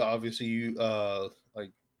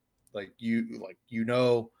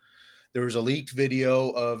you there was a leaked video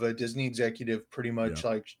of a Disney executive pretty much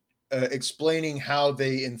explaining how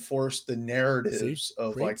they enforce the narratives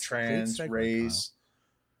of trans race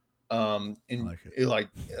through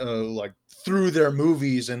their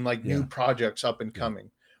movies and new projects up and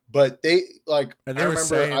coming. But they were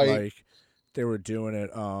saying they were doing it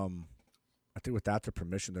I think without their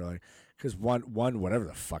permission. They're like, because one whatever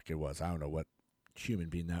the fuck it was, I don't know what human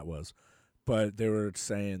being that was, but they were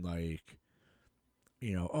saying like,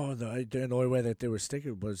 you know, oh, the only way that they were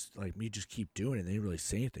sticking was like me just keep doing it. They didn't really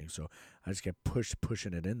say anything, so I just kept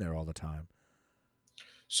pushing it in there all the time.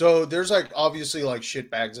 So there's obviously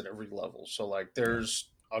shit bags at every level. So there's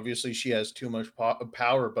obviously she has too much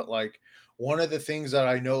power, but like one of the things that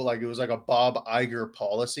I know, like it was like a Bob Iger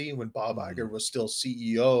policy when Bob Iger was still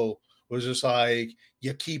CEO, was just like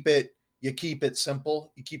you keep it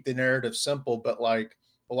simple, you keep the narrative simple, but like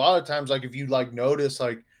a lot of times, like if you like notice,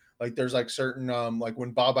 like there's like certain like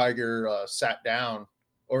when Bob Iger sat down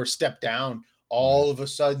or stepped down, all of a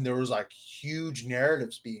sudden there was like huge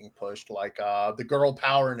narratives being pushed, like the girl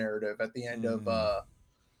power narrative at the end of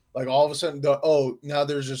like all of a sudden now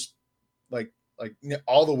there's just like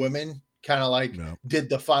all the women kind of like did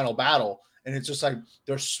the final battle, and it's just like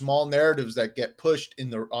there's small narratives that get pushed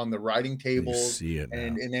on the writing tables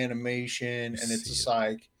and in animation, and it's just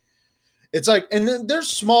like it's like, and then there's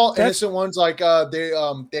small innocent ones like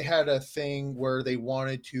they had a thing where they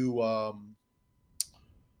wanted to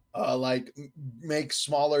like make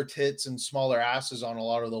smaller tits and smaller asses on a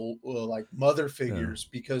lot of the like mother figures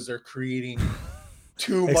because they're creating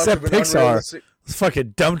too much of an unrealistic. Those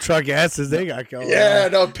fucking dump truck asses they got going. Yeah,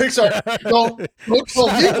 no, Pixar don't tell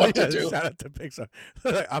me what to do. Shout out to Pixar.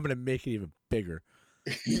 I'm gonna make it even bigger.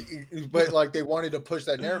 But like they wanted to push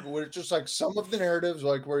that narrative where it's just like some of the narratives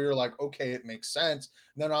like where you're like, okay, it makes sense.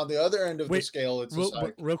 And then on the other end of the scale, it's just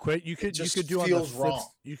like real quick, you could do on the flip,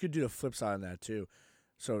 you could do the flip side on that too.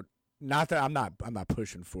 So not that I'm not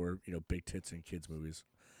pushing for, you know, big tits in kids movies,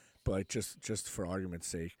 but like just for argument's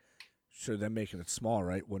sake, so them making it small,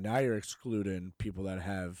 right? Well, now you're excluding people that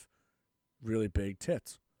have really big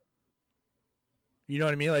tits. You know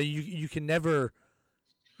what I mean? Like you can never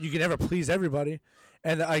please everybody,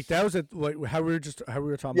 and like that was like how we were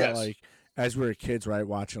talking about like as we were kids, right?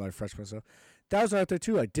 Watching like Fresh Prince stuff. That was out there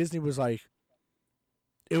too. Like Disney was like,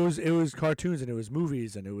 it was cartoons and it was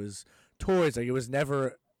movies and it was toys. Like it was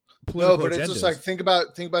never political. No, but it's just like think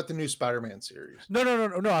about the new Spider-Man series. No.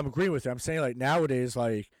 I'm agreeing with you. I'm saying like nowadays,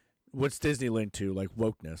 like what's Disney linked to? Like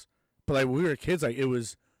wokeness. But like when we were kids, like it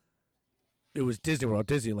was Disney World,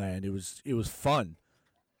 Disneyland. It was fun.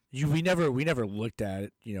 We never looked at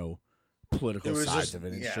it, you know, political sides of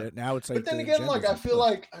it and shit. Now it's like, but then again, like I feel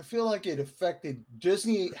like it affected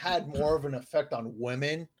Disney had more of an effect on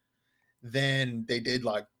women than they did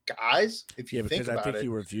like guys. If you think about it, I think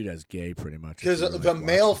you were viewed as gay pretty much. Because the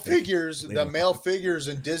male figures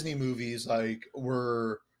in Disney movies like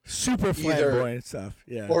were super flamboyant stuff,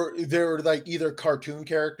 yeah. Or they were like either cartoon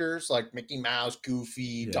characters like Mickey Mouse,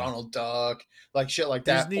 Goofy, Donald Duck, like shit like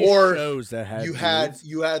Disney that. Or shows that had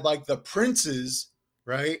you had like the princes,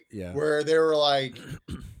 right? Yeah. Where they were like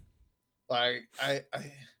I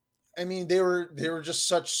mean they were just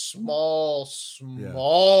such small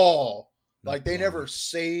like they never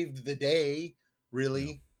saved the day, really.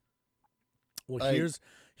 Yeah. Well, like,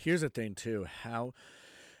 here's the thing too. How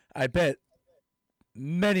I bet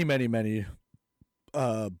many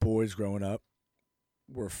boys growing up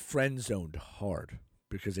were friend zoned hard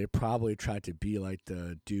because they probably tried to be like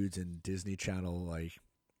the dudes in Disney Channel like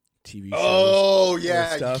TV shows. Oh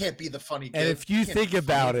yeah, you can't be the funny kid. And if you think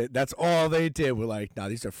about it, that's all they did. Were like, nah,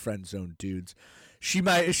 these are friend zoned dudes. She's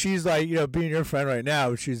like, you know, being your friend right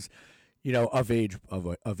now. She's, you know, of age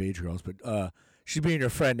girls, but she's being your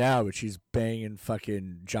friend now, but she's banging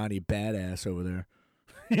fucking Johnny Badass over there.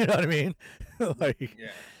 You know what I mean? Like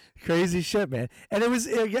crazy shit, man. And it was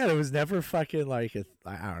never fucking like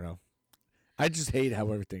I don't know. I just hate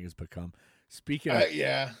how everything has become. Speaking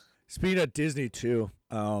of Disney too,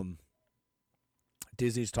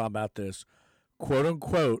 Disney's talking about this quote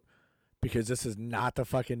unquote, because this is not the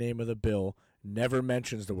fucking name of the bill, never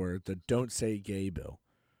mentions the word, the don't say gay bill.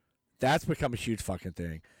 That's become a huge fucking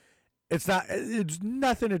thing. It's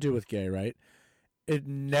nothing to do with gay, right? It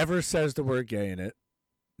never says the word gay in it.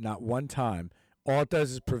 Not one time. All it does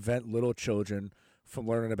is prevent little children from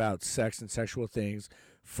learning about sex and sexual things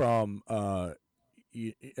from I'll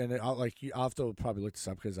have to probably look this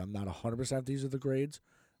up because I'm not 100% these are the grades,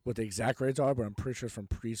 what the exact grades are, but I'm pretty sure from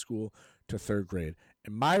preschool to third grade.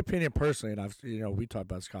 In my opinion, personally, and we talked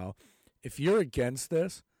about this, Kyle, if you're against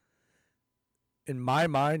this, in my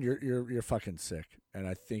mind, you're fucking sick, and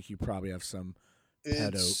I think you probably have some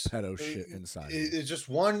pedo shit inside. It's just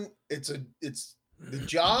it's the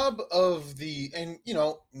job of and you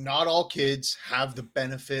know, not all kids have the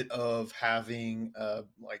benefit of having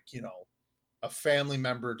like, you know, a family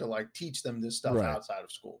member to like teach them this stuff outside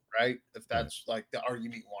of school, right? If that's like the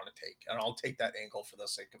argument you want to take, and I'll take that angle for the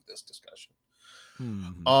sake of this discussion.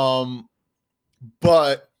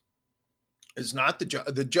 But it's not the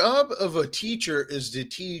job. The job of a teacher is to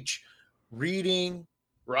teach reading,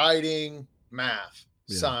 writing, math,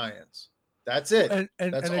 science. That's it.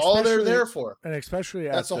 And that's all they're there for. And especially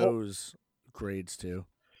at those grades too.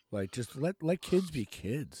 Like just let kids be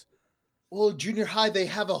kids. Well, junior high, they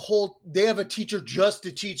have a teacher just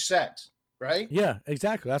to teach sex, right? Yeah,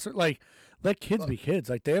 exactly. That's what, like, let kids be kids.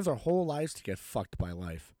 Like, they have their whole lives to get fucked by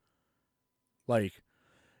life. Like,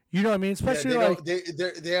 you know what I mean? Especially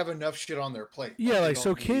they have enough shit on their plate. Yeah, like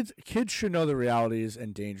so kids should know the realities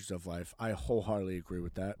and dangers of life. I wholeheartedly agree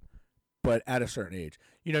with that. But at a certain age.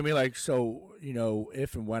 You know what I mean? Like, so,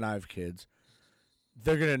 if and when I have kids,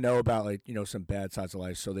 they're gonna know about, like, some bad sides of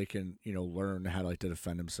life, so they can, learn how to, like, to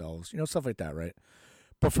defend themselves, stuff like that, right?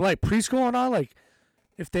 But for, like, preschool and on, like,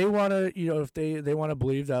 if they want to, if they want to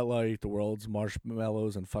believe that, like, the world's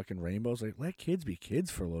marshmallows and fucking rainbows, like, let kids be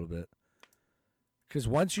kids for a little bit. Because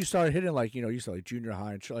once you start hitting, like, you start, like, junior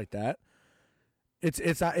high and shit like that,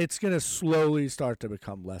 it's gonna slowly start to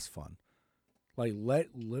become less fun. Like,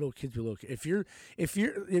 let little kids be little kids. If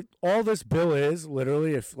all this bill is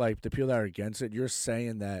literally, if, like, the people that are against it, you're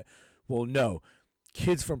saying that, well, no,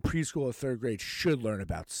 kids from preschool or third grade should learn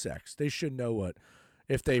about sex. They should know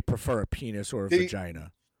if they prefer a penis or a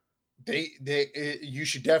vagina. You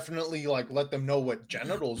should definitely, like, let them know what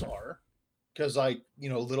genitals are, because, like,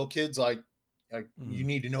 little kids, like you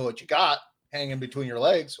need to know what you got hanging between your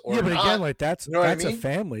legs, or yeah, but not. Again, like, that's a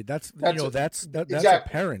family. That's exactly. A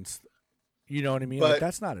parent's. You know what I mean? But, like,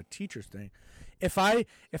 that's not a teacher's thing. If I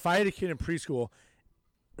had a kid in preschool,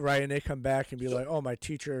 right, and they come back and be like, "Oh, my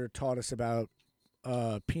teacher taught us about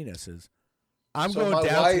penises," I'm going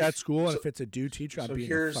down to that school, and if it's a dude teacher, I'm beating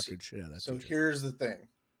the fucking shit out of that. So here's the thing.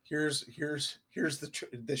 Here's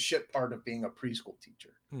the shit part of being a preschool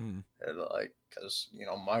teacher. Mm-hmm. Like, because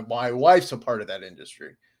my wife's a part of that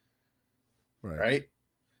industry, right?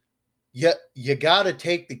 Yet you got to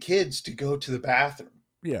take the kids to go to the bathroom.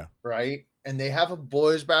 Yeah. Right. And they have a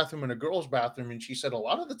boys' bathroom and a girls' bathroom, and she said a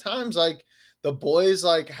lot of the times, like, the boys,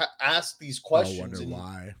 like, ask these questions, wonder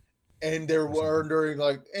why, and they're wondering,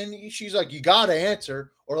 like, and she's like, you gotta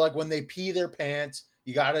answer, or, like, when they pee their pants,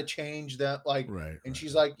 you gotta change them, like, right. And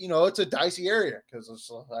she's like, it's a dicey area, because it's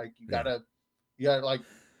like you gotta like,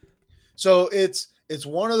 so it's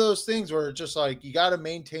one of those things where it's just like you gotta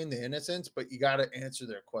maintain the innocence, but you gotta answer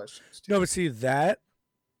their questions too. No, but see that.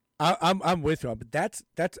 I'm with you, but that's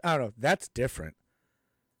I don't know, that's different,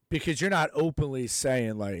 because you're not openly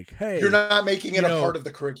saying, like, hey, you're not making it a part of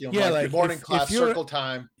the curriculum. Yeah, like your morning class, circle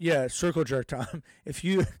time. Yeah, circle jerk time. If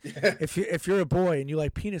you're a boy and you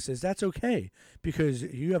like penises, that's okay, because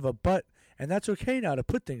you have a butt, and that's okay now to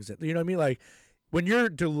put things in. You know what I mean? Like, when you're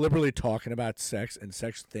deliberately talking about sex and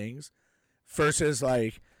sex things, versus,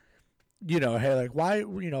 like, hey, like, why,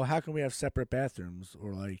 how can we have separate bathrooms,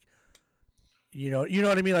 or, like, you know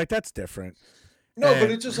what I mean? Like, that's different. No, but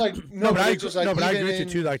it's just like but I agree with you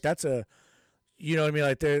too. Like, that's a, you know what I mean?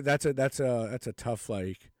 Like, that's a tough,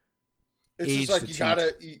 like, it's just like you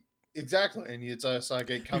gotta exactly, and it's just like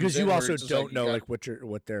it comes because you also don't know, like,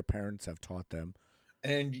 what their parents have taught them,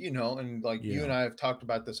 and and like you and I have talked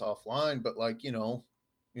about this offline, but, like,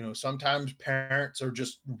 sometimes parents are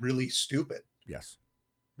just really stupid. Yes.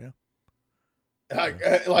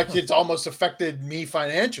 Like it's almost affected me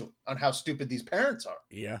financially on how stupid these parents are.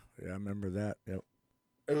 Yeah, I remember that. Yep.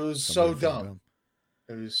 It was so dumb.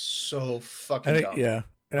 It was so fucking dumb. Yeah,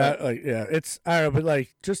 it's, I don't know, but,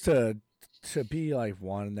 like, just to be, like,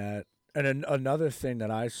 one that, and another thing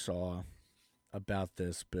that I saw about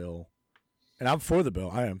this bill, and I'm for the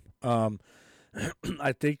bill. I am.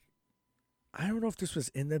 I think, I don't know if this was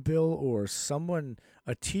in the bill or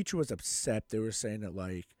a teacher was upset. They were saying that,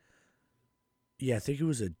 like, yeah, I think it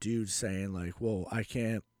was a dude saying, like, well, I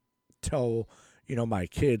can't tell, my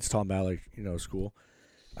kids, talking about, like, school,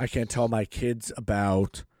 I can't tell my kids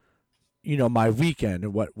about, my weekend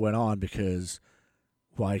and what went on, because,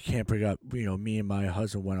 well, I can't bring up, me and my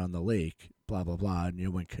husband went on the lake, blah, blah, blah,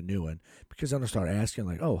 and went canoeing, because I'm going to start asking,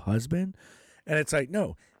 like, oh, husband? And it's like,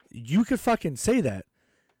 no, you could fucking say that,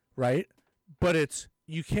 right? But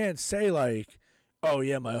you can't say, like, oh,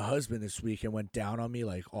 yeah, my husband this weekend went down on me,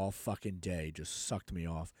 like, all fucking day, just sucked me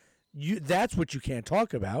off. That's what you can't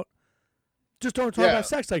talk about. Just don't talk about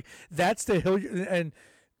sex. Like, that's the hill, and,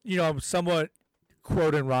 I'm somewhat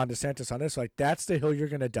quoting Ron DeSantis on this, like, that's the hill you're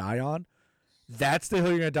going to die on. That's the hill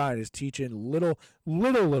you're going to die on, is teaching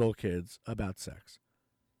little kids about sex.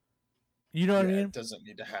 You know what I mean? It doesn't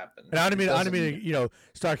need to happen. And I don't mean to,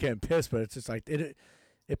 start getting pissed, but it's just like,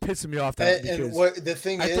 it pisses me off that, and what the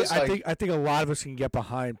thing is, I think a lot of us can get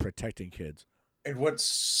behind protecting kids. And what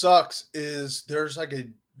sucks is there's, like, a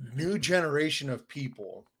new generation of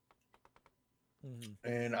people,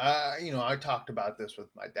 and I talked about this with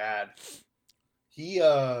my dad. He,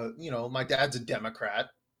 my dad's a Democrat,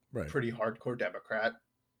 right? Pretty hardcore Democrat,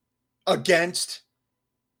 against.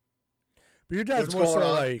 But your dad's more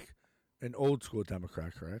so, like, An old school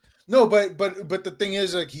Democrat, correct? No, but the thing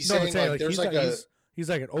is, like, he's saying like there's like he's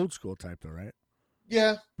like an old school type though, right?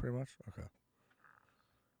 Yeah, pretty much. Okay.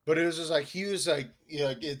 But it was just like he was like,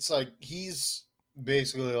 it's like he's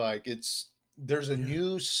basically like there's a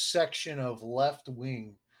new section of left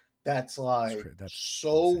wing that's like that's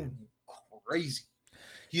so insane. Crazy.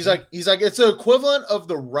 He's like it's the equivalent of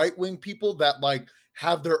the right wing people that like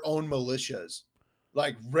have their own militias,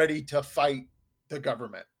 like ready to fight the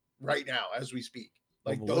government right now as we speak.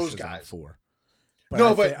 Like those guys. But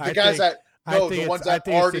the guys that the ones that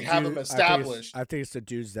already have them established. I think it's the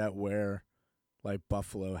dudes that wear like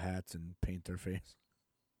buffalo hats and paint their face.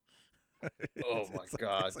 Oh my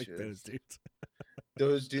god, like those dudes.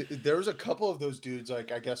 There was a couple of those dudes,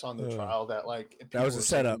 like I guess on the trial that like that was a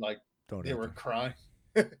setup. Like they were crying.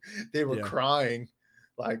 They were crying,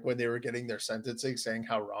 like when they were getting their sentencing, saying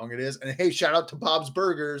how wrong it is. And hey, shout out to Bob's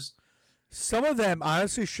Burgers. Some of them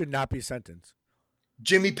honestly should not be sentenced.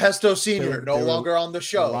 Jimmy Pesto Sr. no longer on the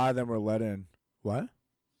show. A lot of them were let in. What?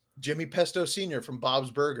 Jimmy Pesto Sr. from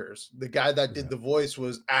Bob's Burgers, the guy that did the voice,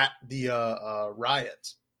 was at the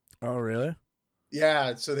riots. Oh, really?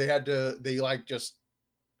 Yeah. So they had to. They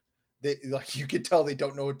you could tell they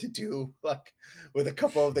don't know what to do like with a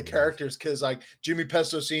couple of the characters, because like Jimmy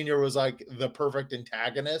Pesto Sr. was like the perfect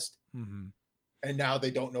antagonist, and now they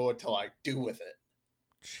don't know what to like do with it.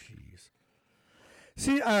 Jeez.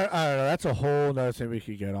 See, I don't know. That's a whole other thing we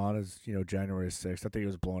could get on. Is January 6th. I think it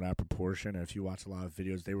was blown out of proportion. And if you watch a lot of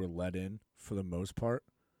videos, they were let in for the most part.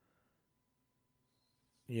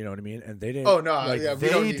 You know what I mean? And they didn't. Oh no, we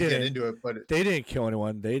don't need to get into it, but they didn't kill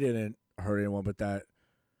anyone. They didn't hurt anyone. But that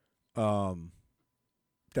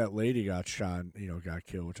lady got shot. Got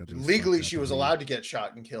killed. Which I think legally she was allowed to get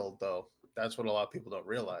shot and killed, though. That's what a lot of people don't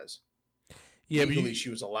realize. Yeah, legally she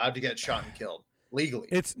was allowed to get shot and killed. Legally,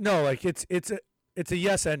 it's a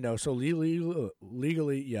yes and no. So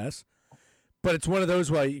legally yes, but it's one of those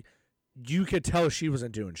where you could tell she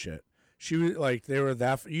wasn't doing shit. She was like they were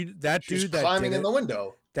that dude that climbing in the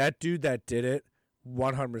window. That dude that did it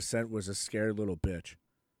 100% was a scared little bitch.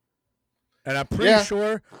 And I'm pretty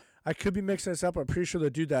sure, I could be mixing this up. I'm pretty sure the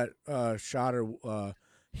dude that shot her,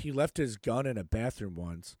 he left his gun in a bathroom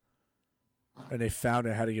once, and they found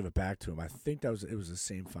it, had to give it back to him. I think it was the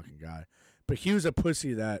same fucking guy, but he was a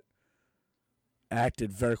pussy that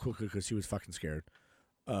acted very quickly because he was fucking scared.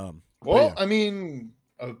 I mean,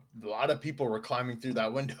 a lot of people were climbing through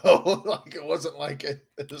that window. Like it wasn't like it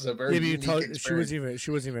was a very unique experience.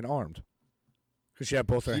 She wasn't even armed because she had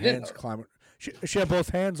both her hands climbing. She had both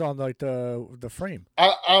hands on like the frame.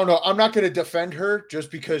 I don't know. I'm not going to defend her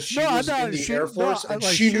just because she was in the Air Force and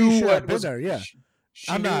she knew what was there. Yeah,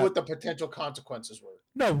 she knew what the potential consequences were.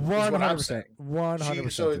 No, 100%,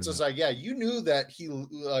 100%. So it's just like, yeah, you knew that he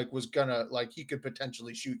like was gonna like he could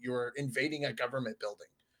potentially shoot. You were invading a government building.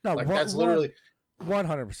 No, like that's literally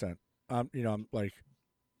 100%. I'm like,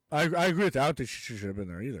 I agree with that. I don't think she should have been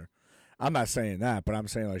there either. I'm not saying that, but I'm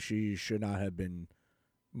saying like she should not have been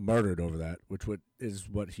murdered over that, which is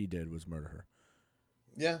what he did, was murder her.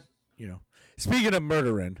 Yeah. Speaking of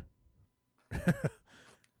murdering,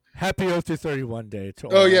 happy 0-31 day to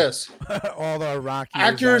all. Oh yes. All our Rocky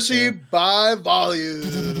accuracy by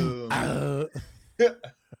volume.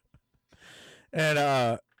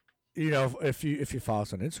 And if you follow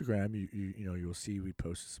us on Instagram, you'll see we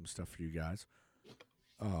posted some stuff for you guys.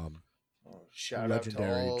 Shout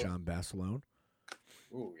legendary out to John Basilone.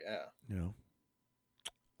 Oh yeah.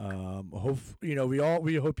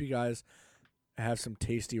 We hope you guys have some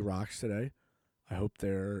tasty rocks today. I hope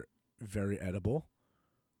they're very edible.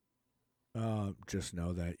 Just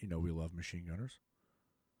know that we love machine gunners.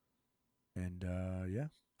 And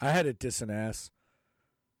I had a diss an ass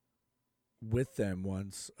with them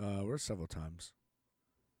once, or several times,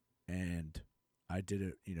 and I did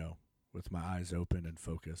it, with my eyes open and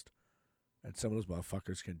focused. And some of those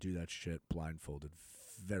motherfuckers can do that shit blindfolded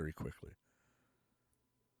very quickly.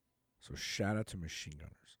 So shout out to machine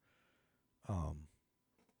gunners.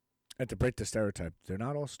 And to break the stereotype, they're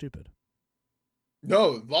not all stupid.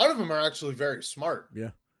 No, a lot of them are actually very smart. Yeah.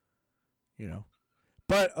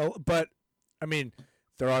 But I mean,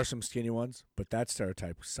 there are some skinny ones, but that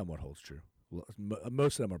stereotype somewhat holds true.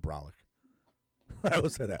 Most of them are brolic. I will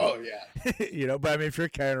say that. Oh yeah. But I mean, if you're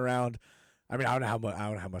carrying around, I don't know how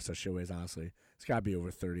much that shit weighs. Honestly, it's got to be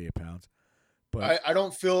over 38 pounds. But I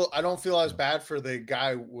don't feel as bad for the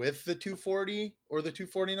guy with the 240 or the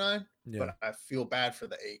 249, but I feel bad for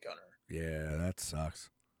the 8-gunner. Yeah, that sucks.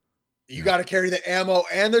 You got to carry the ammo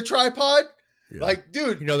and the tripod, like,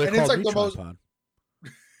 dude. They're and called it's like the tripod.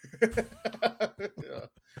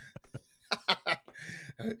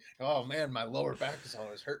 most. Oh man, my lower back is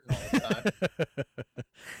always hurting all the time.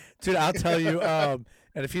 Dude, I'll tell you.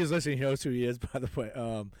 And if he's listening, he knows who he is. By the way,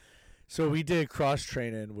 so we did cross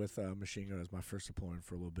training with machine gun as my first deployment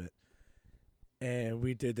for a little bit, and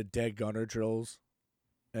we did the dead gunner drills.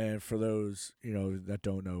 And for those that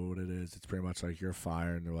don't know what it is, it's pretty much like you're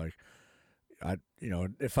firing. They're like,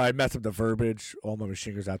 if I mess up the verbiage, all my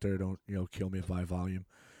machine gunners out there don't kill me by volume.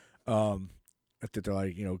 I think they're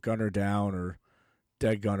like gunner down or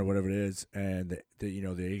dead gun or whatever it is, and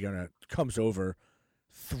the gunner comes over,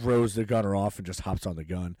 throws the gunner off, and just hops on the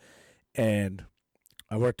gun. And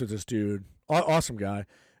I worked with this dude, awesome guy.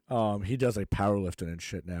 He does like powerlifting and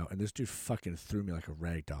shit now, and this dude fucking threw me like a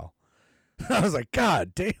rag doll. I was like,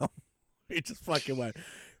 God damn! He just fucking went,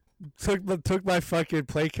 took my fucking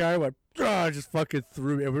play card, went, just fucking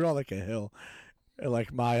threw me. And we were on like a hill, and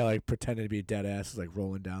like my pretending to be a dead ass is like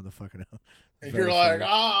rolling down the fucking hill. And you're like,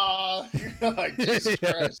 you're like, Jesus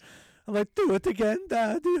Christ. I'm like, do it again,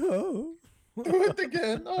 Daddy. Oh. Do it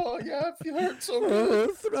again. Oh, yeah, if you hurt so good.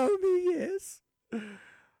 Oh, throw me, yes.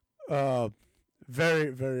 Very,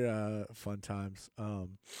 very fun times.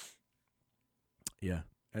 Yeah.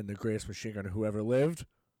 And the greatest machine gunner who ever lived,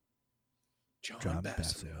 John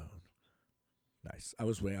Basilone. Nice. I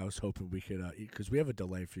was hoping we could, because we have a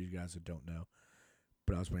delay for you guys that don't know,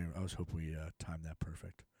 but I was hoping we timed that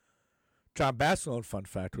perfect. John Basilone, fun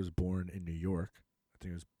fact, was born in New York. I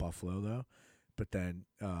think it was Buffalo, though. But then,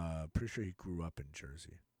 pretty sure he grew up in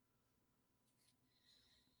Jersey.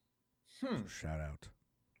 So shout out to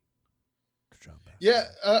John Basilone. Yeah,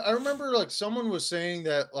 I remember, like, someone was saying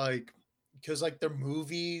that, like, because, like, the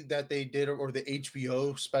movie that they did, or the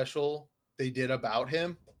HBO special they did about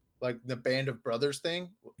him, like, the Band of Brothers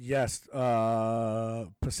thing. Yes, The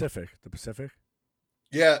Pacific.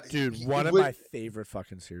 Yeah. Dude, one of my favorite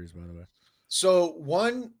fucking series, by the way. So,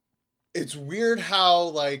 it's weird how,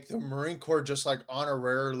 like, the Marine Corps just, like,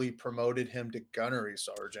 honorarily promoted him to gunnery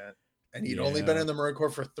sergeant, and he'd only been in the Marine Corps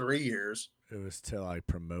for 3 years. It was till I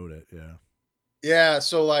promote it, yeah. Yeah,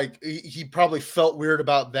 so, like, he probably felt weird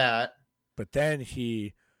about that. But then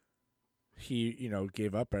he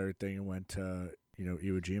gave up everything and went to,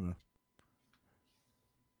 Iwo Jima.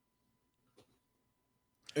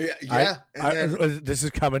 Yeah. This is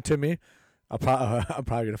coming to me. I'm probably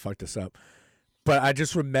going to fuck this up. But I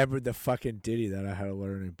just remembered the fucking ditty that I had to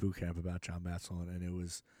learn in boot camp about John Basilone, and it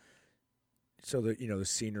was so that the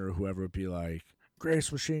senior or whoever would be like,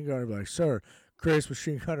 "Greatest machine gunner," be like, "Sir, greatest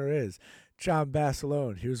machine gunner is John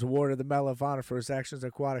Basilone. He was awarded the Medal of Honor for his actions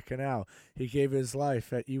at Guadalcanal. He gave his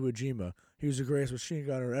life at Iwo Jima. He was the greatest machine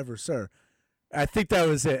gunner ever, sir." I think that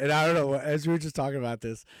was it. And I don't know, as we were just talking about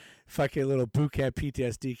this, fucking little boot camp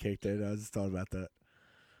PTSD kicked in. I was just talking about that.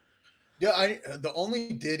 Yeah, the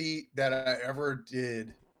only ditty that I ever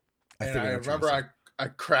did, and I remember I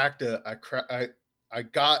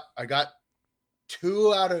got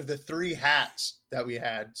 2 out of the 3 hats that we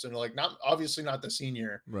had. So, like, obviously not the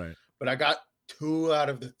senior, right? But I got 2 out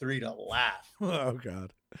of the 3 to laugh. Oh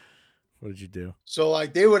God, what did you do? So,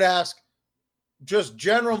 like, they would ask just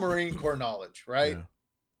general Marine Corps knowledge, right?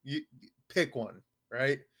 Yeah. You pick one,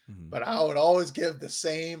 right? Mm-hmm. But I would always give the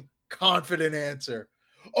same confident answer.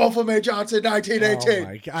 Alpha May Johnson, 1918. Oh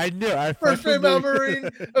my God. I knew. First female Marine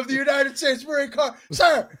of the United States Marine Corps,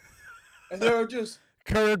 sir. And they were just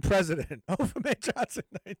current president, Alpha May Johnson,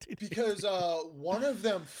 1918. Because one of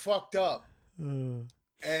them fucked up. And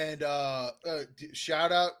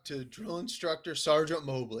shout out to drill instructor Sergeant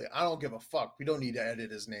Mobley. I don't give a fuck. We don't need to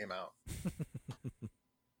edit his name out.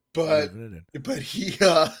 But he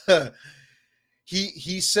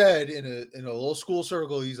said in a little school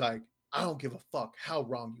circle, he's like, "I don't give a fuck how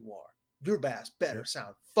wrong you are. Your bass better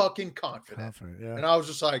sound fucking confident." Yeah. And I was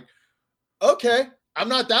just like, okay, I'm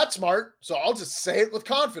not that smart, so I'll just say it with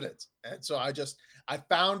confidence. And so I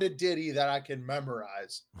found a ditty that I can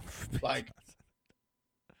memorize. Like,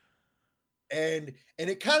 and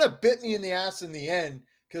it kind of bit me in the ass in the end,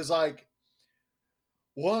 because like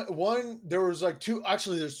one there was like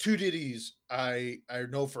there's 2 ditties I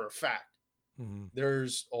know for a fact. Mm-hmm.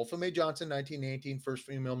 There's Alpha May Johnson, 1918, first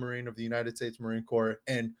female Marine of the United States Marine Corps,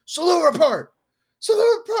 and salute report.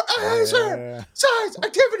 Salute report. Aye, sir. Size,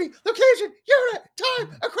 activity, location, unit,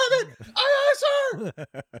 time, equipment. Aye, sir.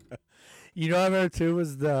 You know, I remember too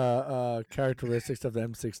was the characteristics of the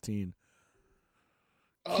M16.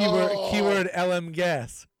 Keyword LM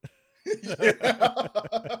gas.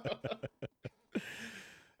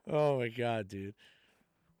 Oh my God, dude.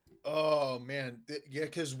 Oh man. Yeah,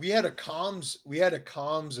 because we had a comms,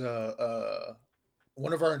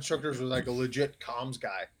 one of our instructors was like a legit comms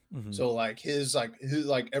guy. Mm-hmm. So like his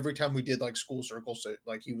every time we did like school circles,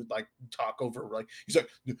 like he would like talk over, like he's like,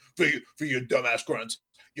 for you dumbass grunts,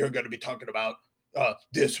 you're gonna be talking about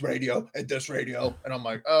this radio and this radio, and I'm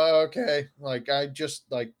like, okay, like I just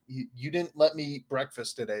like you didn't let me eat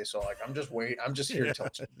breakfast today, so like I'm just here till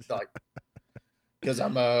like, because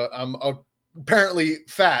I'm apparently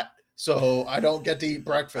fat, so I don't get to eat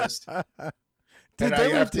breakfast.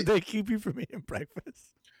 Did they keep you from eating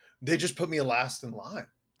breakfast? They just put me last in line.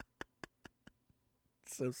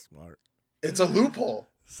 So smart. It's a loophole.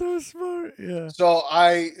 So smart, yeah. So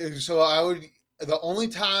I would, the only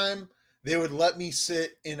time they would let me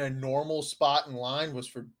sit in a normal spot in line was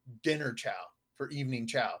for dinner chow, for evening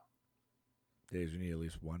chow. Days you need at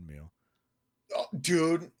least one meal. Oh,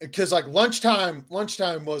 dude, because like lunchtime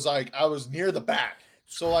was like I was near the back.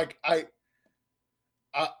 So like I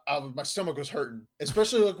my stomach was hurting,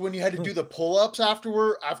 especially like when you had to do the pull-ups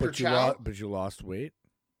after chow. But you lost weight.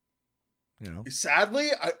 You know, sadly,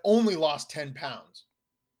 I only lost 10 pounds.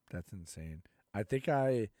 That's insane. I think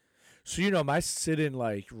so you know, my sit-in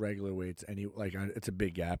like regular weights, it's a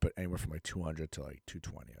big gap, but anywhere from like 200 to like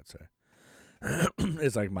 220, I'd say.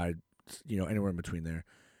 It's like my, anywhere in between there.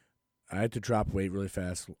 I had to drop weight really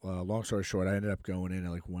fast. Long story short, I ended up going in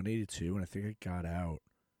at like 182, and I think I got out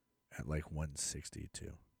at like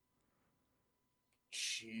 162.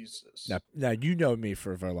 Jesus. Now you know me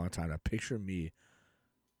for a very long time. Now picture me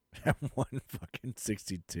at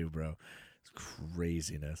 162, bro. It's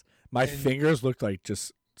craziness. My fingers looked like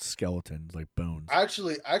just skeletons, like bones. I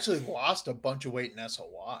actually lost a bunch of weight in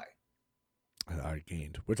SOY. I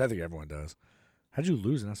gained, which I think everyone does. How'd you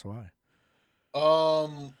lose in SOI?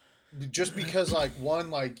 Just because like one,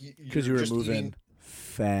 like because you were moving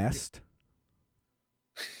fast.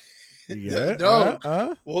 Yeah. No.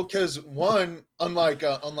 Well, because one, unlike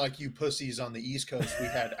you pussies on the East Coast, we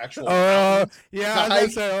had actual. Yeah.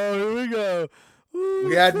 Here we go. Ooh,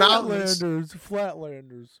 we had mountains.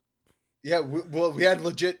 Flatlanders. Yeah. We had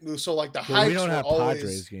legit. So like the hikes. We don't have always,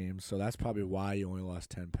 Padres games, so that's probably why you only lost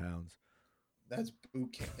 10 pounds. That's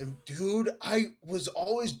boot camp. Dude, I was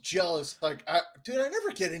always jealous. Like, I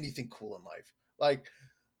never get anything cool in life. Like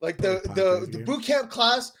the boot camp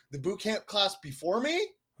class, before me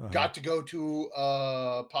got to go to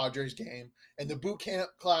a Padres game, and the boot camp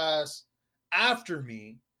class after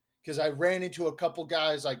me, because I ran into a couple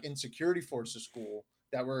guys like in security forces school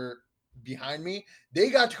that were behind me. They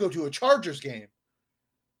got to go to a Chargers game.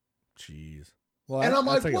 Jeez. Well, and I'm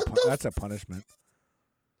like, that's a punishment.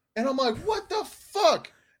 And I'm like, what the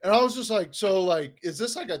fuck? And I was just like, so like, is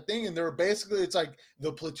this like a thing? And they're basically, it's like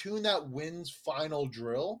the platoon that wins final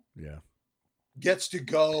drill. Yeah. Gets to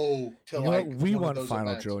go to we won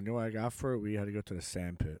final drill. And you know what I got for it? We had to go to the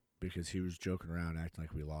sand pit because he was joking around, acting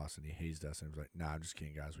like we lost, and he hazed us. And he was like, "Nah, I'm just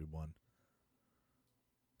kidding, guys. We won."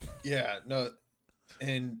 Yeah, no,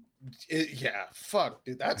 and fuck,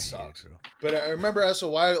 dude, that sucks. But I remember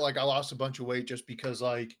SOY, like I lost a bunch of weight just because,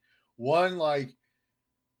 like, one, like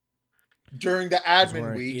during the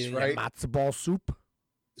admin weeks, right? Matzo ball soup.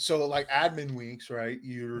 So like admin weeks, right?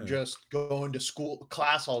 You're just going to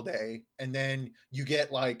class all day, and then you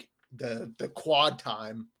get like the quad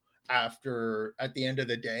time at the end of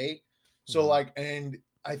the day. So like, and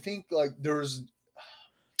I think like there's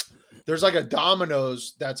like a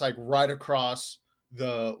Domino's that's like right across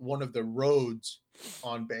one of the roads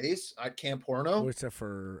on base at Camp Horno. What's that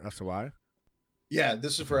for SOI? Yeah,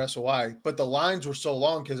 this is for SOI, but the lines were so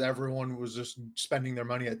long because everyone was just spending their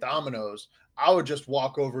money at Domino's. I would just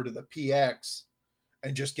walk over to the PX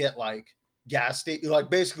and just get like gas station, like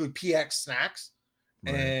basically PX snacks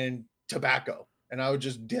and tobacco, and I would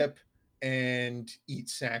just dip and eat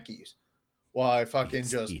snackies while I fucking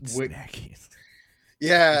snackies.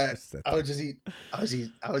 Yeah, I was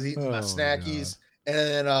eating my snackies, and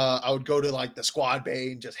then I would go to like the squad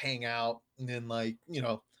bay and just hang out, and then like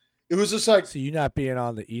it was just like. So you not being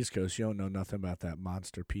on the East Coast, you don't know nothing about that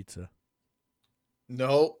monster pizza.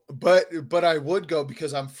 No, but I would go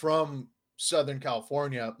because I'm from Southern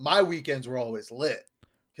California. My weekends were always lit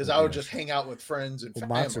because I would just hang out with friends and family.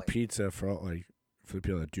 Monster Pizza, for the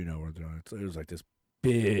people that do know where they're doing it was like this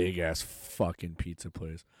big ass fucking pizza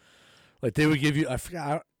place. Like they would give you, I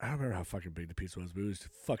don't remember how fucking big the pizza was, but it was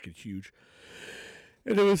fucking huge.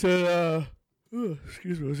 And it was it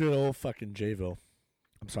was in old fucking Jayville.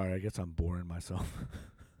 I'm sorry, I guess I'm boring myself.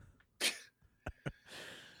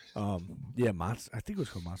 Yeah, I think it was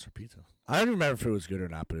called Monster Pizza. I don't remember if it was good or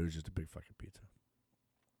not, but it was just a big fucking pizza.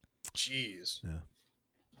 Jeez. Yeah.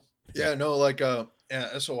 Yeah, no, like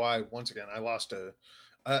SOI, once again,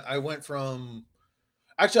 I went from,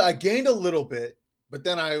 actually I gained a little bit, but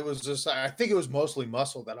then I think it was mostly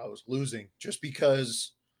muscle that I was losing just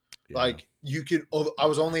because Like I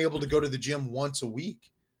was only able to go to the gym once a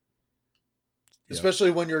week.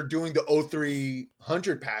 Especially when you're doing the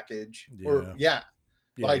 0300 package or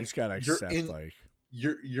like you just gotta accept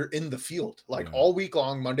you're in the field like all week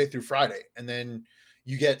long, Monday through Friday, and then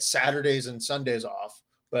you get Saturdays and Sundays off,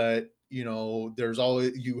 but there's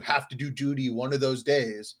always, you have to do duty one of those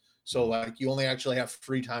days, so like you only actually have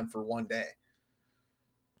free time for one day.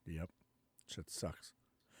 Shit sucks.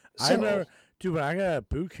 I remember, dude, when I got a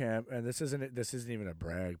boot camp, and this isn't even a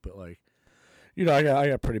brag, but like, I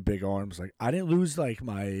got pretty big arms. Like, I didn't lose like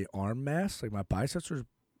my arm mass. Like, my biceps were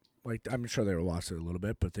like, I'm sure they were lost a little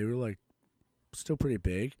bit, but they were like still pretty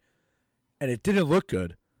big, and it didn't look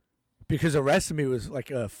good because the rest of me was like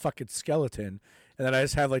a fucking skeleton, and then I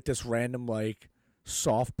just had like this random like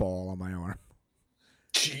softball on my arm.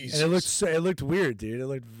 Jesus. And it looked weird, dude. It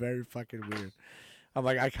looked very fucking weird. I'm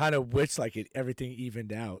like, I kind of wish like everything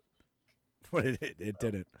evened out, but it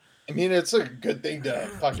didn't. I mean, it's a good thing to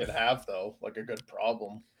fucking have, though, like a good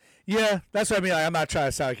problem. Yeah, that's what I mean. Like, I'm not trying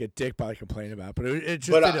to sound like a dick by complaining about, but it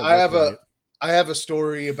just. But I have a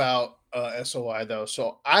story about SOI though.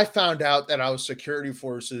 So I found out that I was security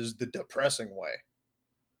forces the depressing way.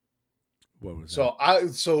 What was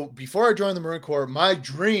that? So before I joined the Marine Corps, my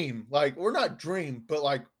dream, like, or not dream, but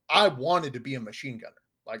like I wanted to be a machine gunner.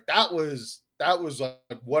 Like that was like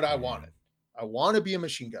what I wanted. I want to be a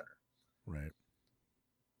machine gunner. Right.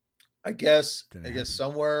 I guess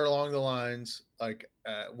somewhere along the lines, like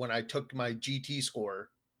when I took my GT score,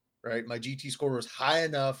 right? My GT score was high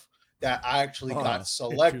enough that I actually got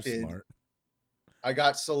selected. I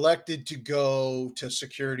got selected to go to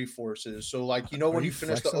security forces. So like, when you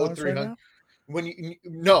finish the 0300,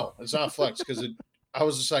 no, it's not flex because I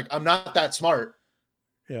was just like, I'm not that smart.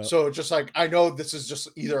 Yeah. So it's just like, I know this is just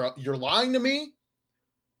either you're lying to me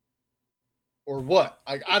or what?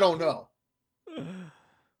 I don't know.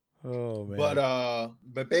 Oh man.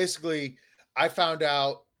 But basically I found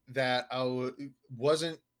out that I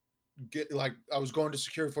wasn't I was going to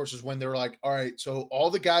security forces when they were like, all right, so all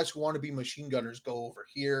the guys who want to be machine gunners go over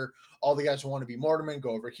here. All the guys who want to be mortarmen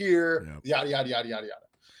go over here. Yada, yada, yada, yada, yada.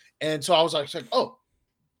 And so I was like, oh,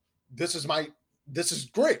 this is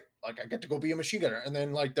great. Like I get to go be a machine gunner. And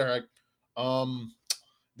then like, they're like,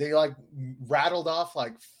 they like rattled off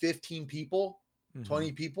like 15 people,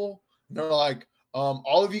 20 people. And they're like,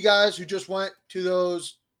 all of you guys who just went to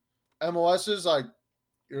those MOSs, like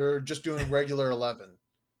you're just doing regular 11.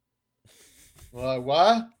 Like,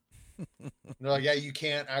 what? They're like, yeah, you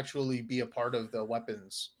can't actually be a part of the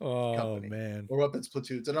weapons company, man, or weapons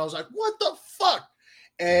platoons. And I was like, what the fuck?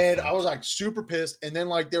 And I was like super pissed. And then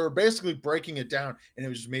like they were basically breaking it down, and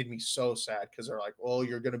it just made me so sad because they're like, well,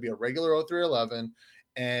 you're going to be a regular 0311,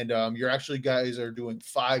 and you're actually guys are doing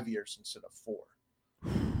 5 years instead of 4.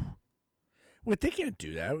 Wait, they can't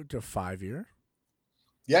do that to 5 year.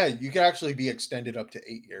 Yeah, you can actually be extended up to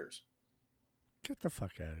 8 years. Get the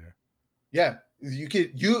fuck out of here. Yeah,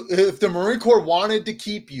 if the Marine Corps wanted to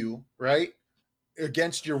keep you, right,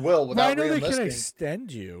 against your will without re-enlisting, they can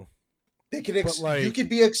extend you. They could you could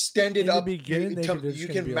be extended up. You can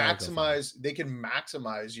maximize. They can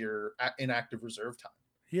maximize your inactive reserve time.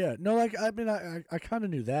 Yeah, no, like I mean, I kind of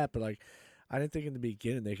knew that, but like I didn't think in the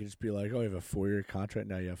beginning they could just be like, oh, you have a 4-year contract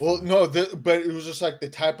now. You have. Well, no, but it was just like the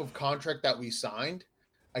type of contract that we signed.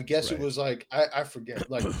 I guess it was like I forget.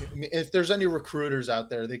 Like, if there's any recruiters out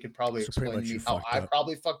there, they could probably explain to me how I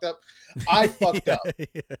probably fucked up. I fucked up.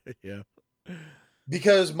 Yeah.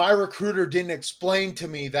 Because my recruiter didn't explain to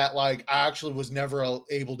me that like I actually was never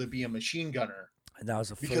able to be a machine gunner. And that was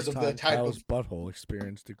the first time the type of butthole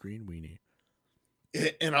experienced the green weenie.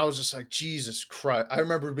 And I was just like, Jesus Christ. I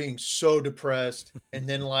remember being so depressed. And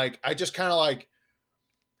then like I just kind of like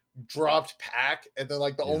dropped pack. And then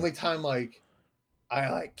like the only time like I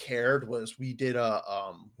like cared was we did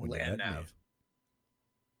a land nav.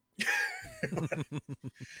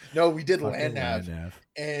 No, we did land nav.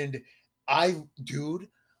 And even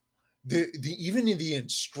the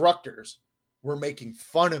instructors were making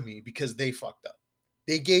fun of me because they fucked up.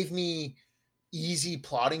 They gave me easy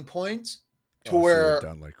plotting points to where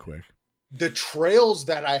done like quick. The trails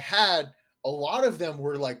that I had, a lot of them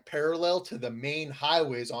were like parallel to the main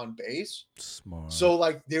highways on base. Smart. So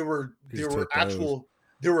like there were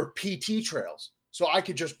PT trails. So I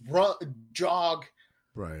could just jog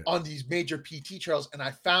on these major PT trails. And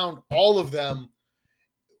I found all of them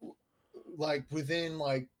like within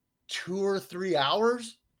like 2 or 3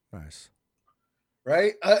 hours. Nice.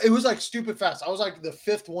 Right. It was like stupid fast. I was like the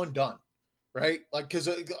 5th one done. Right. Like, cause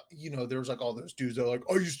there was like all those dudes that are like,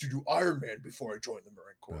 I used to do Ironman before I joined the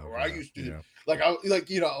Marine Corps. Or I used to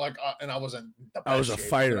and I wasn't. I was a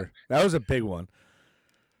fighter. That was a big one.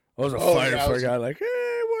 I was a fighter for a guy like, hey,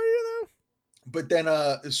 what are you though? But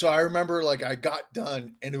then, so I remember like I got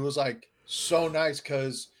done and it was like so nice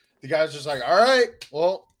because the guy was just like, all right,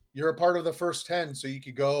 well, you're a part of the first 10. So you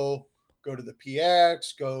could go to the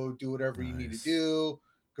PX, go do whatever you need to do,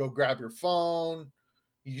 go grab your phone.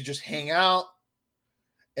 You could just hang out.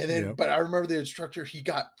 And then, but I remember the instructor, he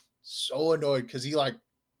got so annoyed because he like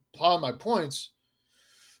plowed my points.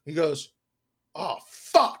 He goes, oh,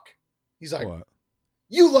 fuck. He's like, what?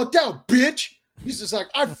 You lucked out, bitch. He's just like,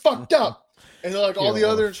 I fucked up. And they're like, all the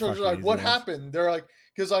other instructors are like, what happened? They're like,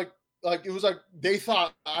 because like it was like they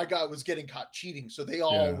thought was getting caught cheating. So they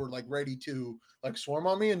all were like ready to like swarm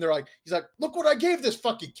on me. And they're like, he's like, look what I gave this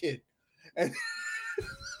fucking kid. And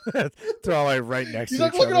they're all like right next to each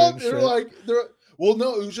other. He's like, look at all, well,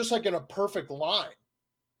 no, it was just like in a perfect line.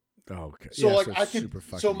 Oh, okay. So like I could,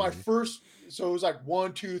 so my first, so it was like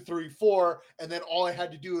 1, 2, 3, 4. And then all I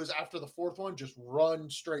had to do is after the fourth one, just run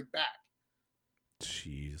straight back.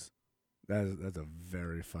 Jeez. That's a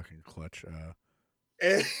very fucking clutch.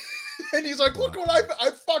 And he's like, look what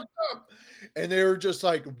I fucked up. And they were just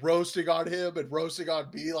like roasting on him and roasting on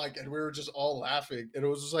me. Like, and we were just all laughing. And it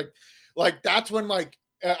was just like, that's when like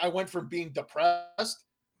I went from being depressed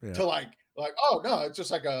to like, oh no, it's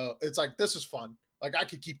just like it's like, this is fun. Like I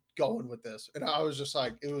could keep going with this. And I was just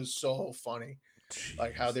like, it was so funny. Jeez.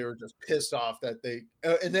 Like how they were just pissed off that they,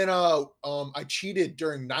 and then I cheated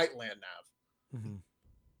during Nightland Nav. Mm-hmm.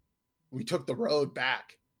 We took the road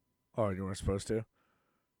back. Oh, you weren't supposed to?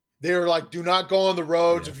 They were like, do not go on the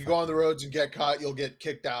roads. If you go on the roads and get caught, you'll get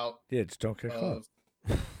kicked out. Yeah, just don't get caught.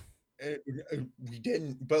 We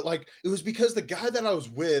didn't, but like it was because the guy that I was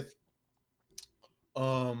with,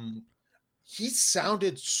 he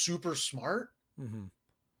sounded super smart. Mm-hmm.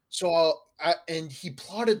 So and he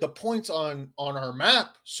plotted the points on our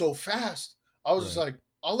map so fast. I was just like,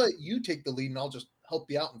 I'll let you take the lead and I'll just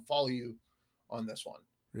help you out and follow you on this one.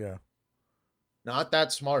 Yeah. Not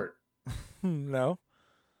that smart. No.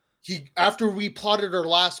 After we plotted our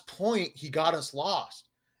last point, he got us lost.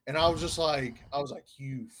 And I was like,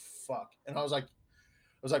 you fuck. And I was like,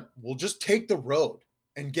 well, just take the road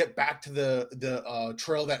and get back to the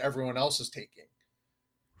trail that everyone else is taking.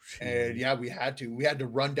 Jeez. And yeah, we had to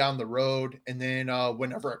run down the road. And then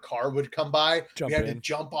whenever a car would come by, we had to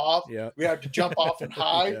jump off. Yeah. We had to jump off and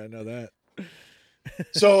hide. Yeah, I know that.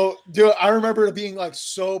 So, dude, I remember being like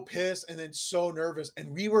so pissed and then so nervous.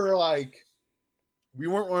 And we were like, we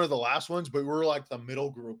weren't one of the last ones, but we were like the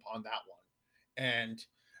middle group on that one. And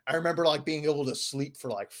I remember like being able to sleep for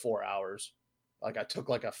like 4 hours. Like I took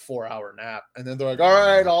like a 4-hour nap. And then they're like, all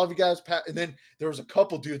right, all of you guys pass. And then there was a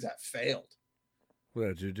couple dudes that failed. What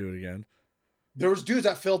did you do it again? There was dudes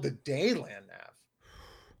that failed the dayland nav.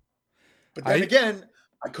 But then again,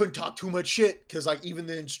 I couldn't talk too much shit because like even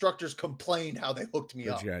the instructors complained how they hooked me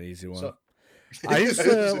up. You got an easy one. So, I used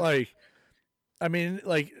to like, I mean,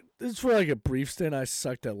 like this is for like a brief stint. I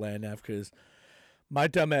sucked at land nav because my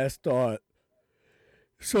dumbass thought.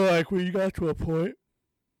 So like when you got to a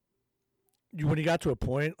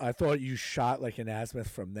point, I thought you shot like an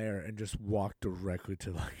azimuth from there and just walked directly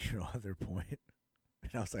to like your other point.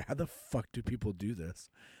 And I was like, how the fuck do people do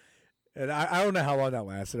this? And I don't know how long that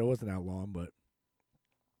lasted. It wasn't that long, but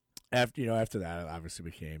after that, I obviously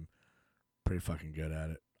became pretty fucking good at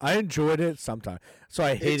it. I enjoyed it sometimes. So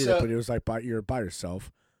I hated it, but it was like you're by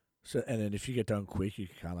yourself. So and then if you get done quick, you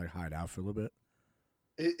can kind of like hide out for a little bit.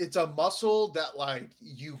 It's a muscle that like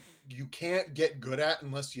you can't get good at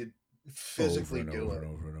unless you physically do it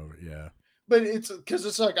over and over. Yeah. But it's because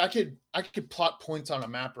it's like I could plot points on a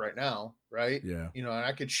map right now, right? Yeah. You know, and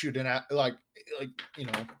I could shoot like you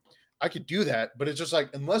know, I could do that, but it's just like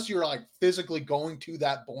unless you're like physically going to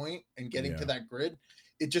that point and getting to that grid,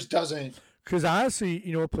 it just doesn't. Because honestly,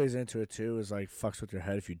 you know what plays into it too is like fucks with your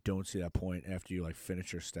head if you don't see that point after you like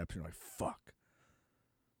finish your steps. You're like, fuck.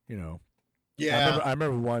 You know. Yeah. I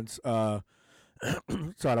remember once. So I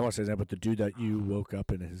don't want to say that, but the dude that you woke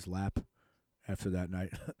up in his lap after that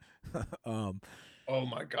night. Oh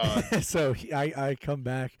my god. So I come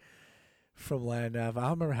back from land nav. I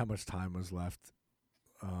don't remember how much time was left.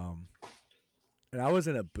 And I was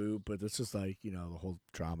in a boot, but this is like, you know, the whole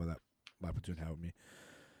drama that my platoon had with me.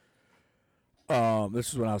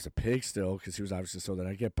 This is when I was a pig still, because he was obviously so. Then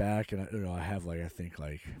I get back and I have like I think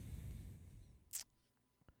like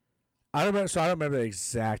I don't remember the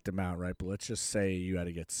exact amount, right? But let's just say you had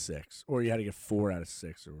to get 6, or you had to get 4 out of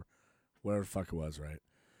 6, or whatever the fuck it was, right?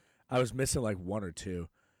 I was missing like 1 or 2,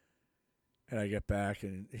 and I get back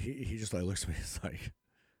and he just like looks at me. He's like, "You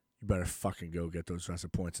better fucking go get those rest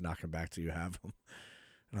of points and knock them back till you have them."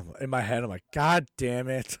 And in my head, I'm like, "God damn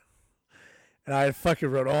it!" And I had fucking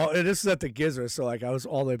run all, and this is at the Gizzer, so like I was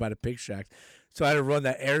all the way by the pig shack. So I had to run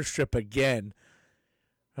that airstrip again.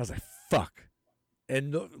 I was like, fuck.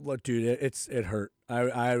 And look, dude, it hurt.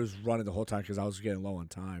 I was running the whole time because I was getting low on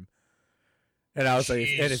time. And I was like,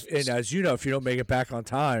 and as you know, if you don't make it back on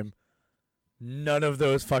time, none of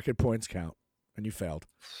those fucking points count, and you failed.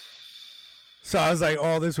 So I was like,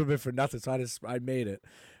 oh, this would have been for nothing. So I made it,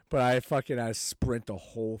 but I sprint the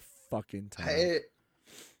whole fucking time. I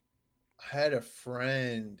had a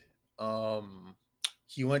friend.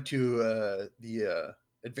 He went to the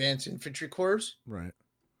advanced infantry course, right?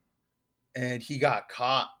 And he got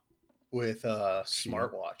caught with a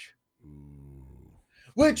smartwatch. Ooh,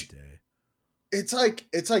 which it's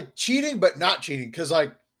like cheating, but not cheating, because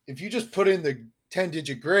like if you just put in the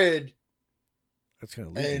 10-digit grid, that's gonna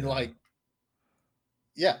lead and like,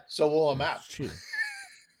 yeah. So will a map. Cheating.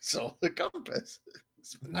 So the compass.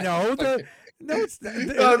 No, it's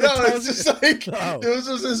just like it was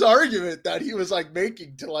just this argument that he was like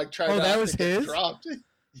making to like try. Oh, that was his. Dropped.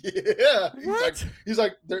 Yeah, what? He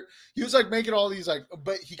was like making all these like,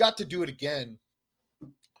 but he got to do it again.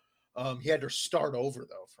 He had to start over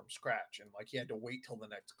though from scratch, and like he had to wait till the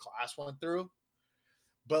next class went through.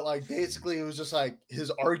 But like basically, it was just like his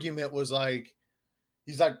argument was like,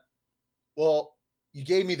 he's like, well, you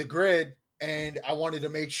gave me the grid, and I wanted to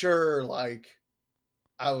make sure like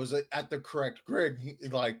I was at the correct grid.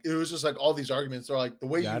 Like it was just like all these arguments are like the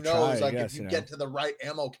way is like if you get to the right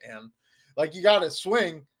ammo can. Like you got to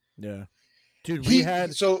swing. Yeah, dude. We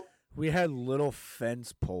had little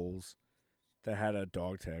fence poles that had a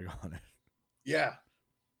dog tag on it. Yeah,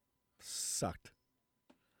 sucked.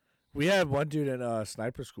 We had one dude in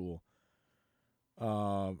sniper school.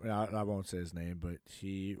 And I won't say his name, but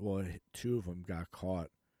two of them got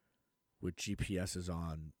caught with GPSs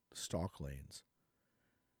on stalk lanes.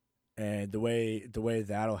 And the way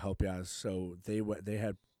that'll help you out is so they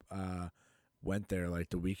had went there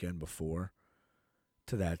like the weekend before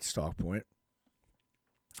to that stalk point.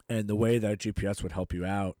 And the way that GPS would help you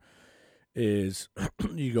out is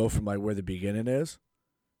you go from like where the beginning is,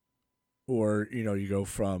 or you go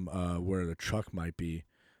from where the truck might be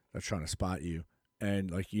that's trying to spot you,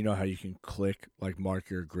 and like how you can click like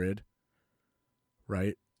mark your grid,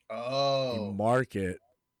 right? Oh, you mark it,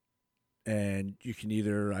 and you can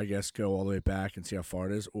either I guess go all the way back and see how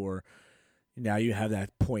far it is, or now you have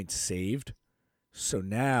that point saved. So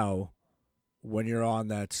now, when you're on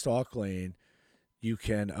that stalk lane, you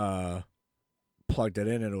can plug that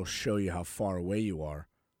in, and it'll show you how far away you are.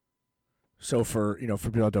 So for people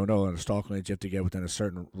that don't know, in a stalk lane, you have to get within a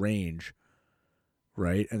certain range,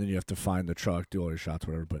 right? And then you have to find the truck, do all your shots,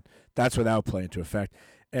 whatever. But that's without playing into effect.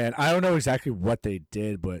 And I don't know exactly what they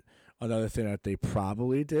did, but another thing that they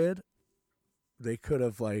probably did, they could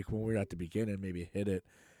have, like, when we were at the beginning, maybe hit it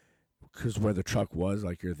because where the truck was,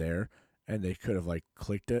 like, you're there. And they could have like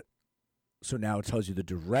clicked it, so now it tells you the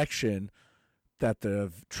direction that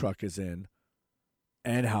the truck is in,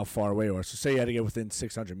 and how far away you are. So say you had to get within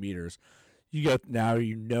 600 meters, now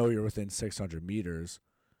you're within 600 meters,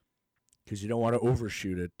 because you don't want to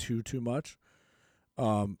overshoot it too much.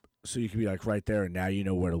 So you can be like right there, and now you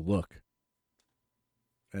know where to look.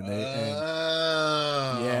 And and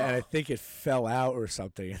I think it fell out or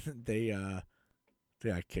something. They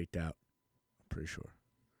got kicked out. I'm pretty sure.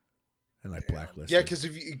 And like blacklisted. Yeah,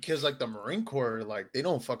 because like the Marine Corps, like they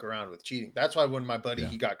don't fuck around with cheating. That's why when my buddy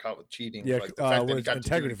he got caught with cheating, like the fact that he got to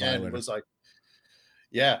do it again was like,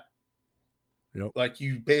 yeah, like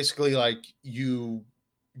you basically like you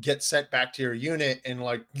get sent back to your unit, and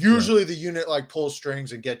like usually the unit like pulls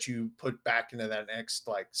strings and gets you put back into that next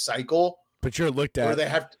like cycle. But you're looked at. Or they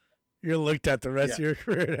have. You're looked at the rest of your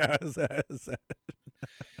career. How's that?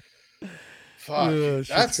 Fuck,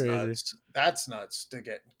 that's crazy. Nuts. That's nuts to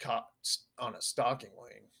get caught on a stalking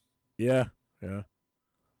lane. Yeah.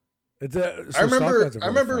 I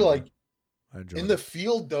remember like in the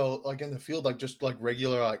field though, like just like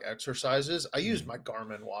regular like exercises. I used my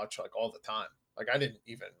Garmin watch like all the time. Like I didn't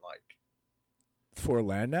even like for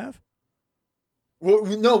land nav. Well,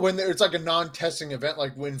 no, when it's like a non-testing event,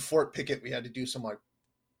 like when Fort Pickett, we had to do some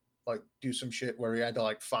do some shit where we had to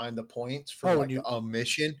like find the points for a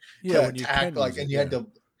mission to attack, like, and you had to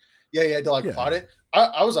plot it.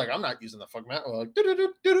 I was like, I'm not using the fuck map. Like,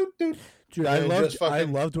 dude, I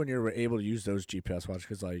loved when you were able to use those GPS watches,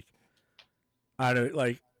 because like, I don't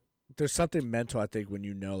like, there's something mental I think when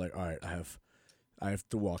like, all right, I have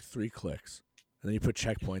to walk 3 clicks, and then you put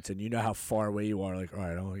checkpoints, and you know how far away you are. Like, all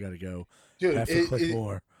right, I only got to go. Dude, I have to click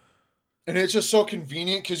more. And it's just so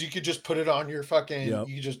convenient because you could just put it on your fucking.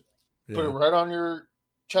 You just put it right on your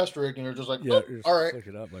chest rig, and you're just like, all right, click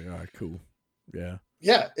it up. Like, all right, cool. Yeah.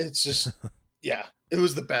 Yeah, it's just Yeah, it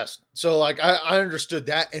was the best. So like I understood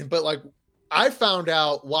that, but like I found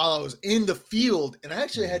out while I was in the field, and I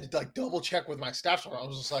actually had to like double check with my staff. So I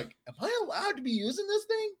was just like, "Am I allowed to be using this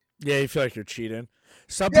thing?" Yeah, you feel like you're cheating.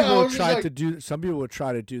 Some Yeah, people I will was just try like, to do. Some people will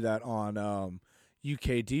try to do that on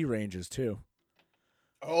UKD ranges too,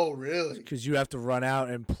 "Oh, really?" because you have to run out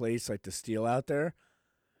and place like the steel out there.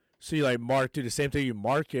 So you like do the same thing. You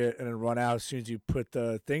mark it and then run out as soon as you put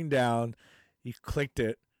the thing down. You clicked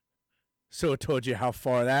it, so it told you how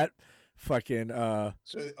far that fucking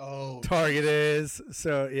target is.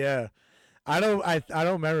 So yeah, I don't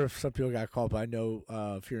remember if some people got caught, but I know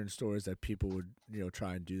of hearing stories that people would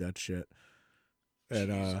try and do that shit,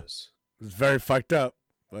 and Jesus. it's very fucked up.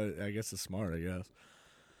 But I guess it's smart. I guess.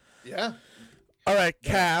 Yeah. All right,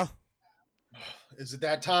 Cal. Is it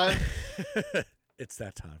that time? It's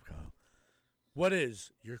that time, Kyle. What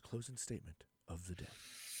is your closing statement of the day?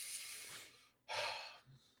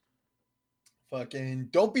 Fucking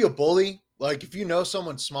don't be a bully. Like if you know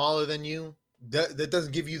someone smaller than you, that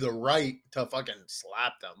doesn't give you the right to fucking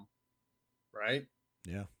slap them. Right?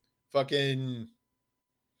 Yeah. Fucking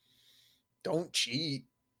don't cheat,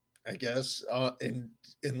 I guess. In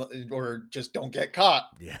or just don't get caught.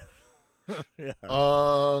 Yeah. Yeah.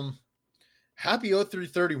 Happy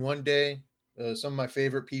 0331 day. Some of my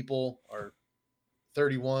favorite people are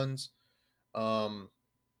 31s.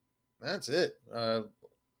 That's it.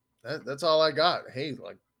 That's all I got. Hey,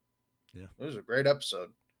 like, yeah, it was a great episode.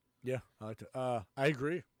 Yeah, I like to. I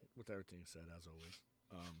agree with everything you said as always.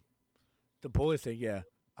 The bully thing, yeah,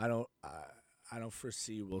 I don't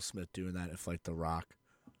foresee Will Smith doing that if like The Rock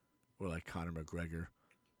or like Conor McGregor.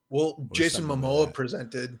 Well, Jason Momoa like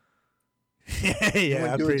presented. Yeah, wouldn't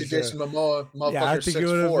I'm do it pretty to sure. Jason Momoa. Yeah, I Motherfucker think he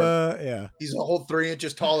would have. 6'4". Yeah, he's a whole 3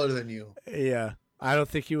 inches taller than you. Yeah, I don't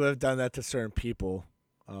think he would have done that to certain people.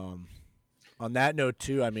 On that note,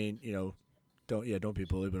 too, I mean, don't be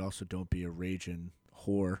bullied, but also don't be a raging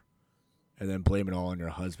whore, and then blame it all on your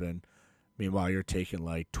husband. Meanwhile, you're taking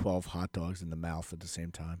like 12 hot dogs in the mouth at the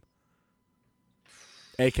same time.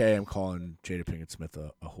 AKA, I'm calling Jada Pinkett Smith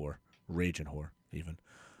a whore, raging whore, even.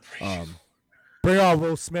 Bring on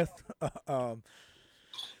Will Smith.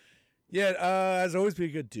 Yeah, as always, be a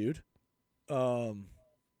good dude. I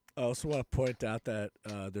also want to point out that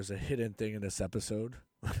there's a hidden thing in this episode.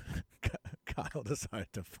 Kyle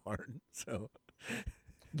decided to fart, so.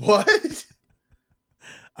 What?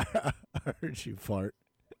 I heard you fart.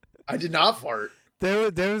 I did not fart.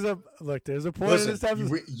 There's a point in this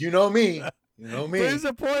episode. You know me. You know me. There's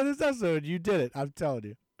a point in this episode. You did it. I'm telling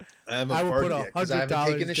you. I will put $100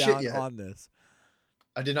 down on this.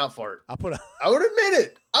 I did not fart. I would admit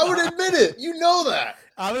it. I would admit it. You know that.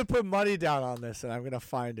 I'm gonna put money down on this, and I'm gonna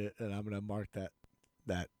find it, and I'm gonna mark that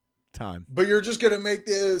time. But you're just gonna make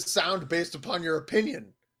the sound based upon your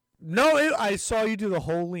opinion. No, I saw you do the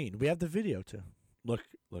whole lean. We have the video too. Look,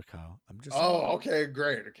 Kyle. I'm just. Oh, okay,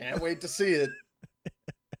 great. I can't wait to see it.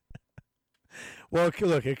 Well,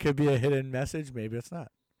 look, it could be a hidden message. Maybe it's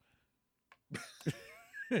not.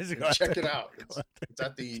 Check it out.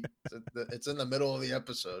 It's in the middle of the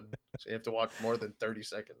episode, so you have to watch more than 30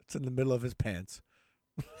 seconds. It's in the middle of his pants.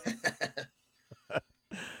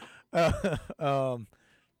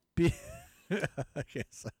 Be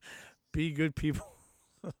be good people.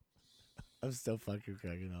 I'm still fucking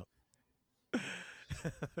cracking up.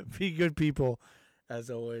 Be good people, as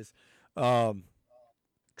always.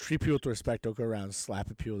 Treat people with respect. Don't go around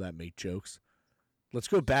slapping people that make jokes. Let's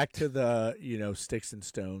go back to the sticks and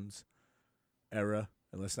stones era,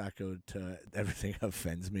 and let's not go to everything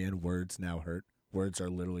offends me and words now hurt. Words are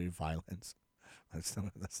literally violence. Let's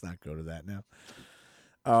not go to that now.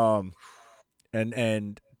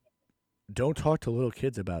 And don't talk to little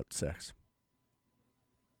kids about sex.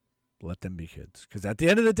 Let them be kids, because at the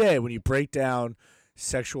end of the day, when you break down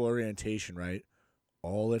sexual orientation, right,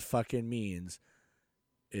 all it fucking means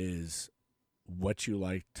is what you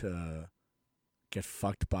like to get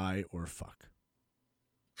fucked by or fuck.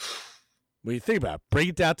 When you think about it, break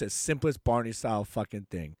it down to the simplest Barney style fucking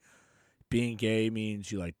thing. Being gay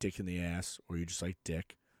means you like dick in the ass, or you just like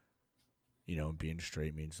dick. And being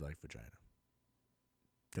straight means you like vagina.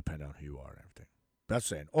 Depending on who you are and everything. That's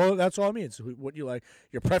saying. Oh, that's all it means. What you like,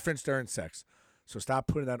 your preference during sex. So stop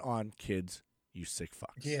putting that on kids, you sick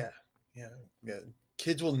fucks. Yeah.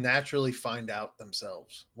 Kids will naturally find out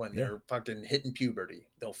themselves when they're fucking hitting puberty.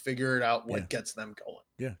 They'll figure it out what gets them going.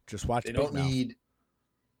 Yeah, just watch. They don't need.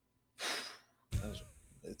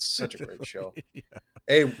 It's such a great show.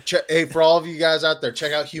 Hey, for all of you guys out there,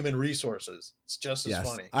 check out Human Resources. It's just as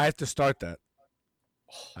funny. I have to start that.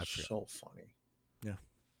 Oh, so funny. Yeah.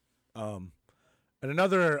 And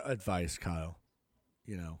another advice, Kyle.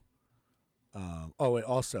 Wait,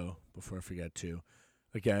 also, before I forget to,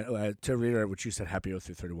 again, to reiterate what you said, happy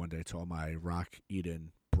 0331 day to all my rock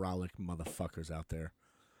eating brolic motherfuckers out there.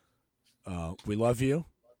 We love you.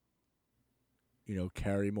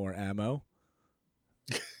 Carry more ammo.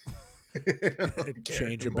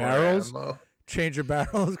 Change your barrels. Ammo. Change your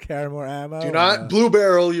barrels. Carry more ammo. Do not blue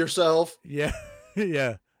barrel yourself. Yeah,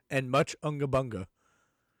 yeah, and much unga bunga.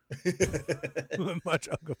 Much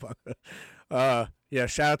unga bunga. Yeah.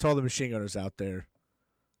 Shout out to all the machine gunners out there,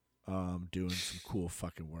 doing some cool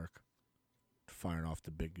fucking work, firing off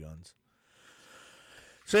the big guns.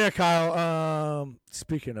 So yeah, Kyle.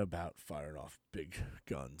 Speaking about firing off big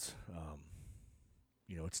guns,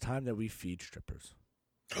 it's time that we feed strippers.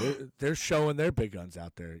 They're showing their big guns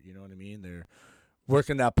out there. You know what I mean? They're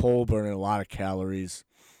working that pole, burning a lot of calories.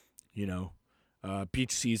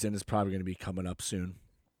 Beach season is probably going to be coming up soon,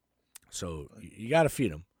 so you got to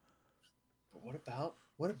feed them. But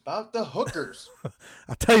what about the hookers?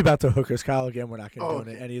 I'll tell you about the hookers, Kyle. Again, we're not going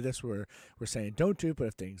to do any of this. We're saying don't do, but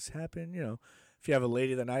if things happen, if you have a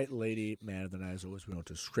lady of the night, lady, man of the night, as always, we don't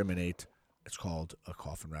discriminate. It's called a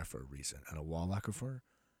coffin rack for a reason, and a wall locker for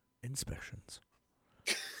inspections.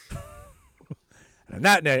 And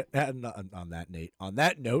on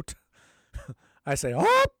that note, I say,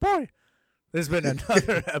 oh boy, there's been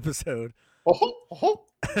another episode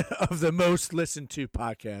of the most listened to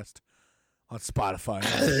podcast on Spotify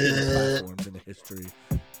and platforms in the history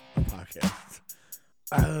of podcasts.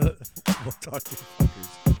 We'll talk to you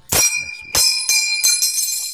fuckers.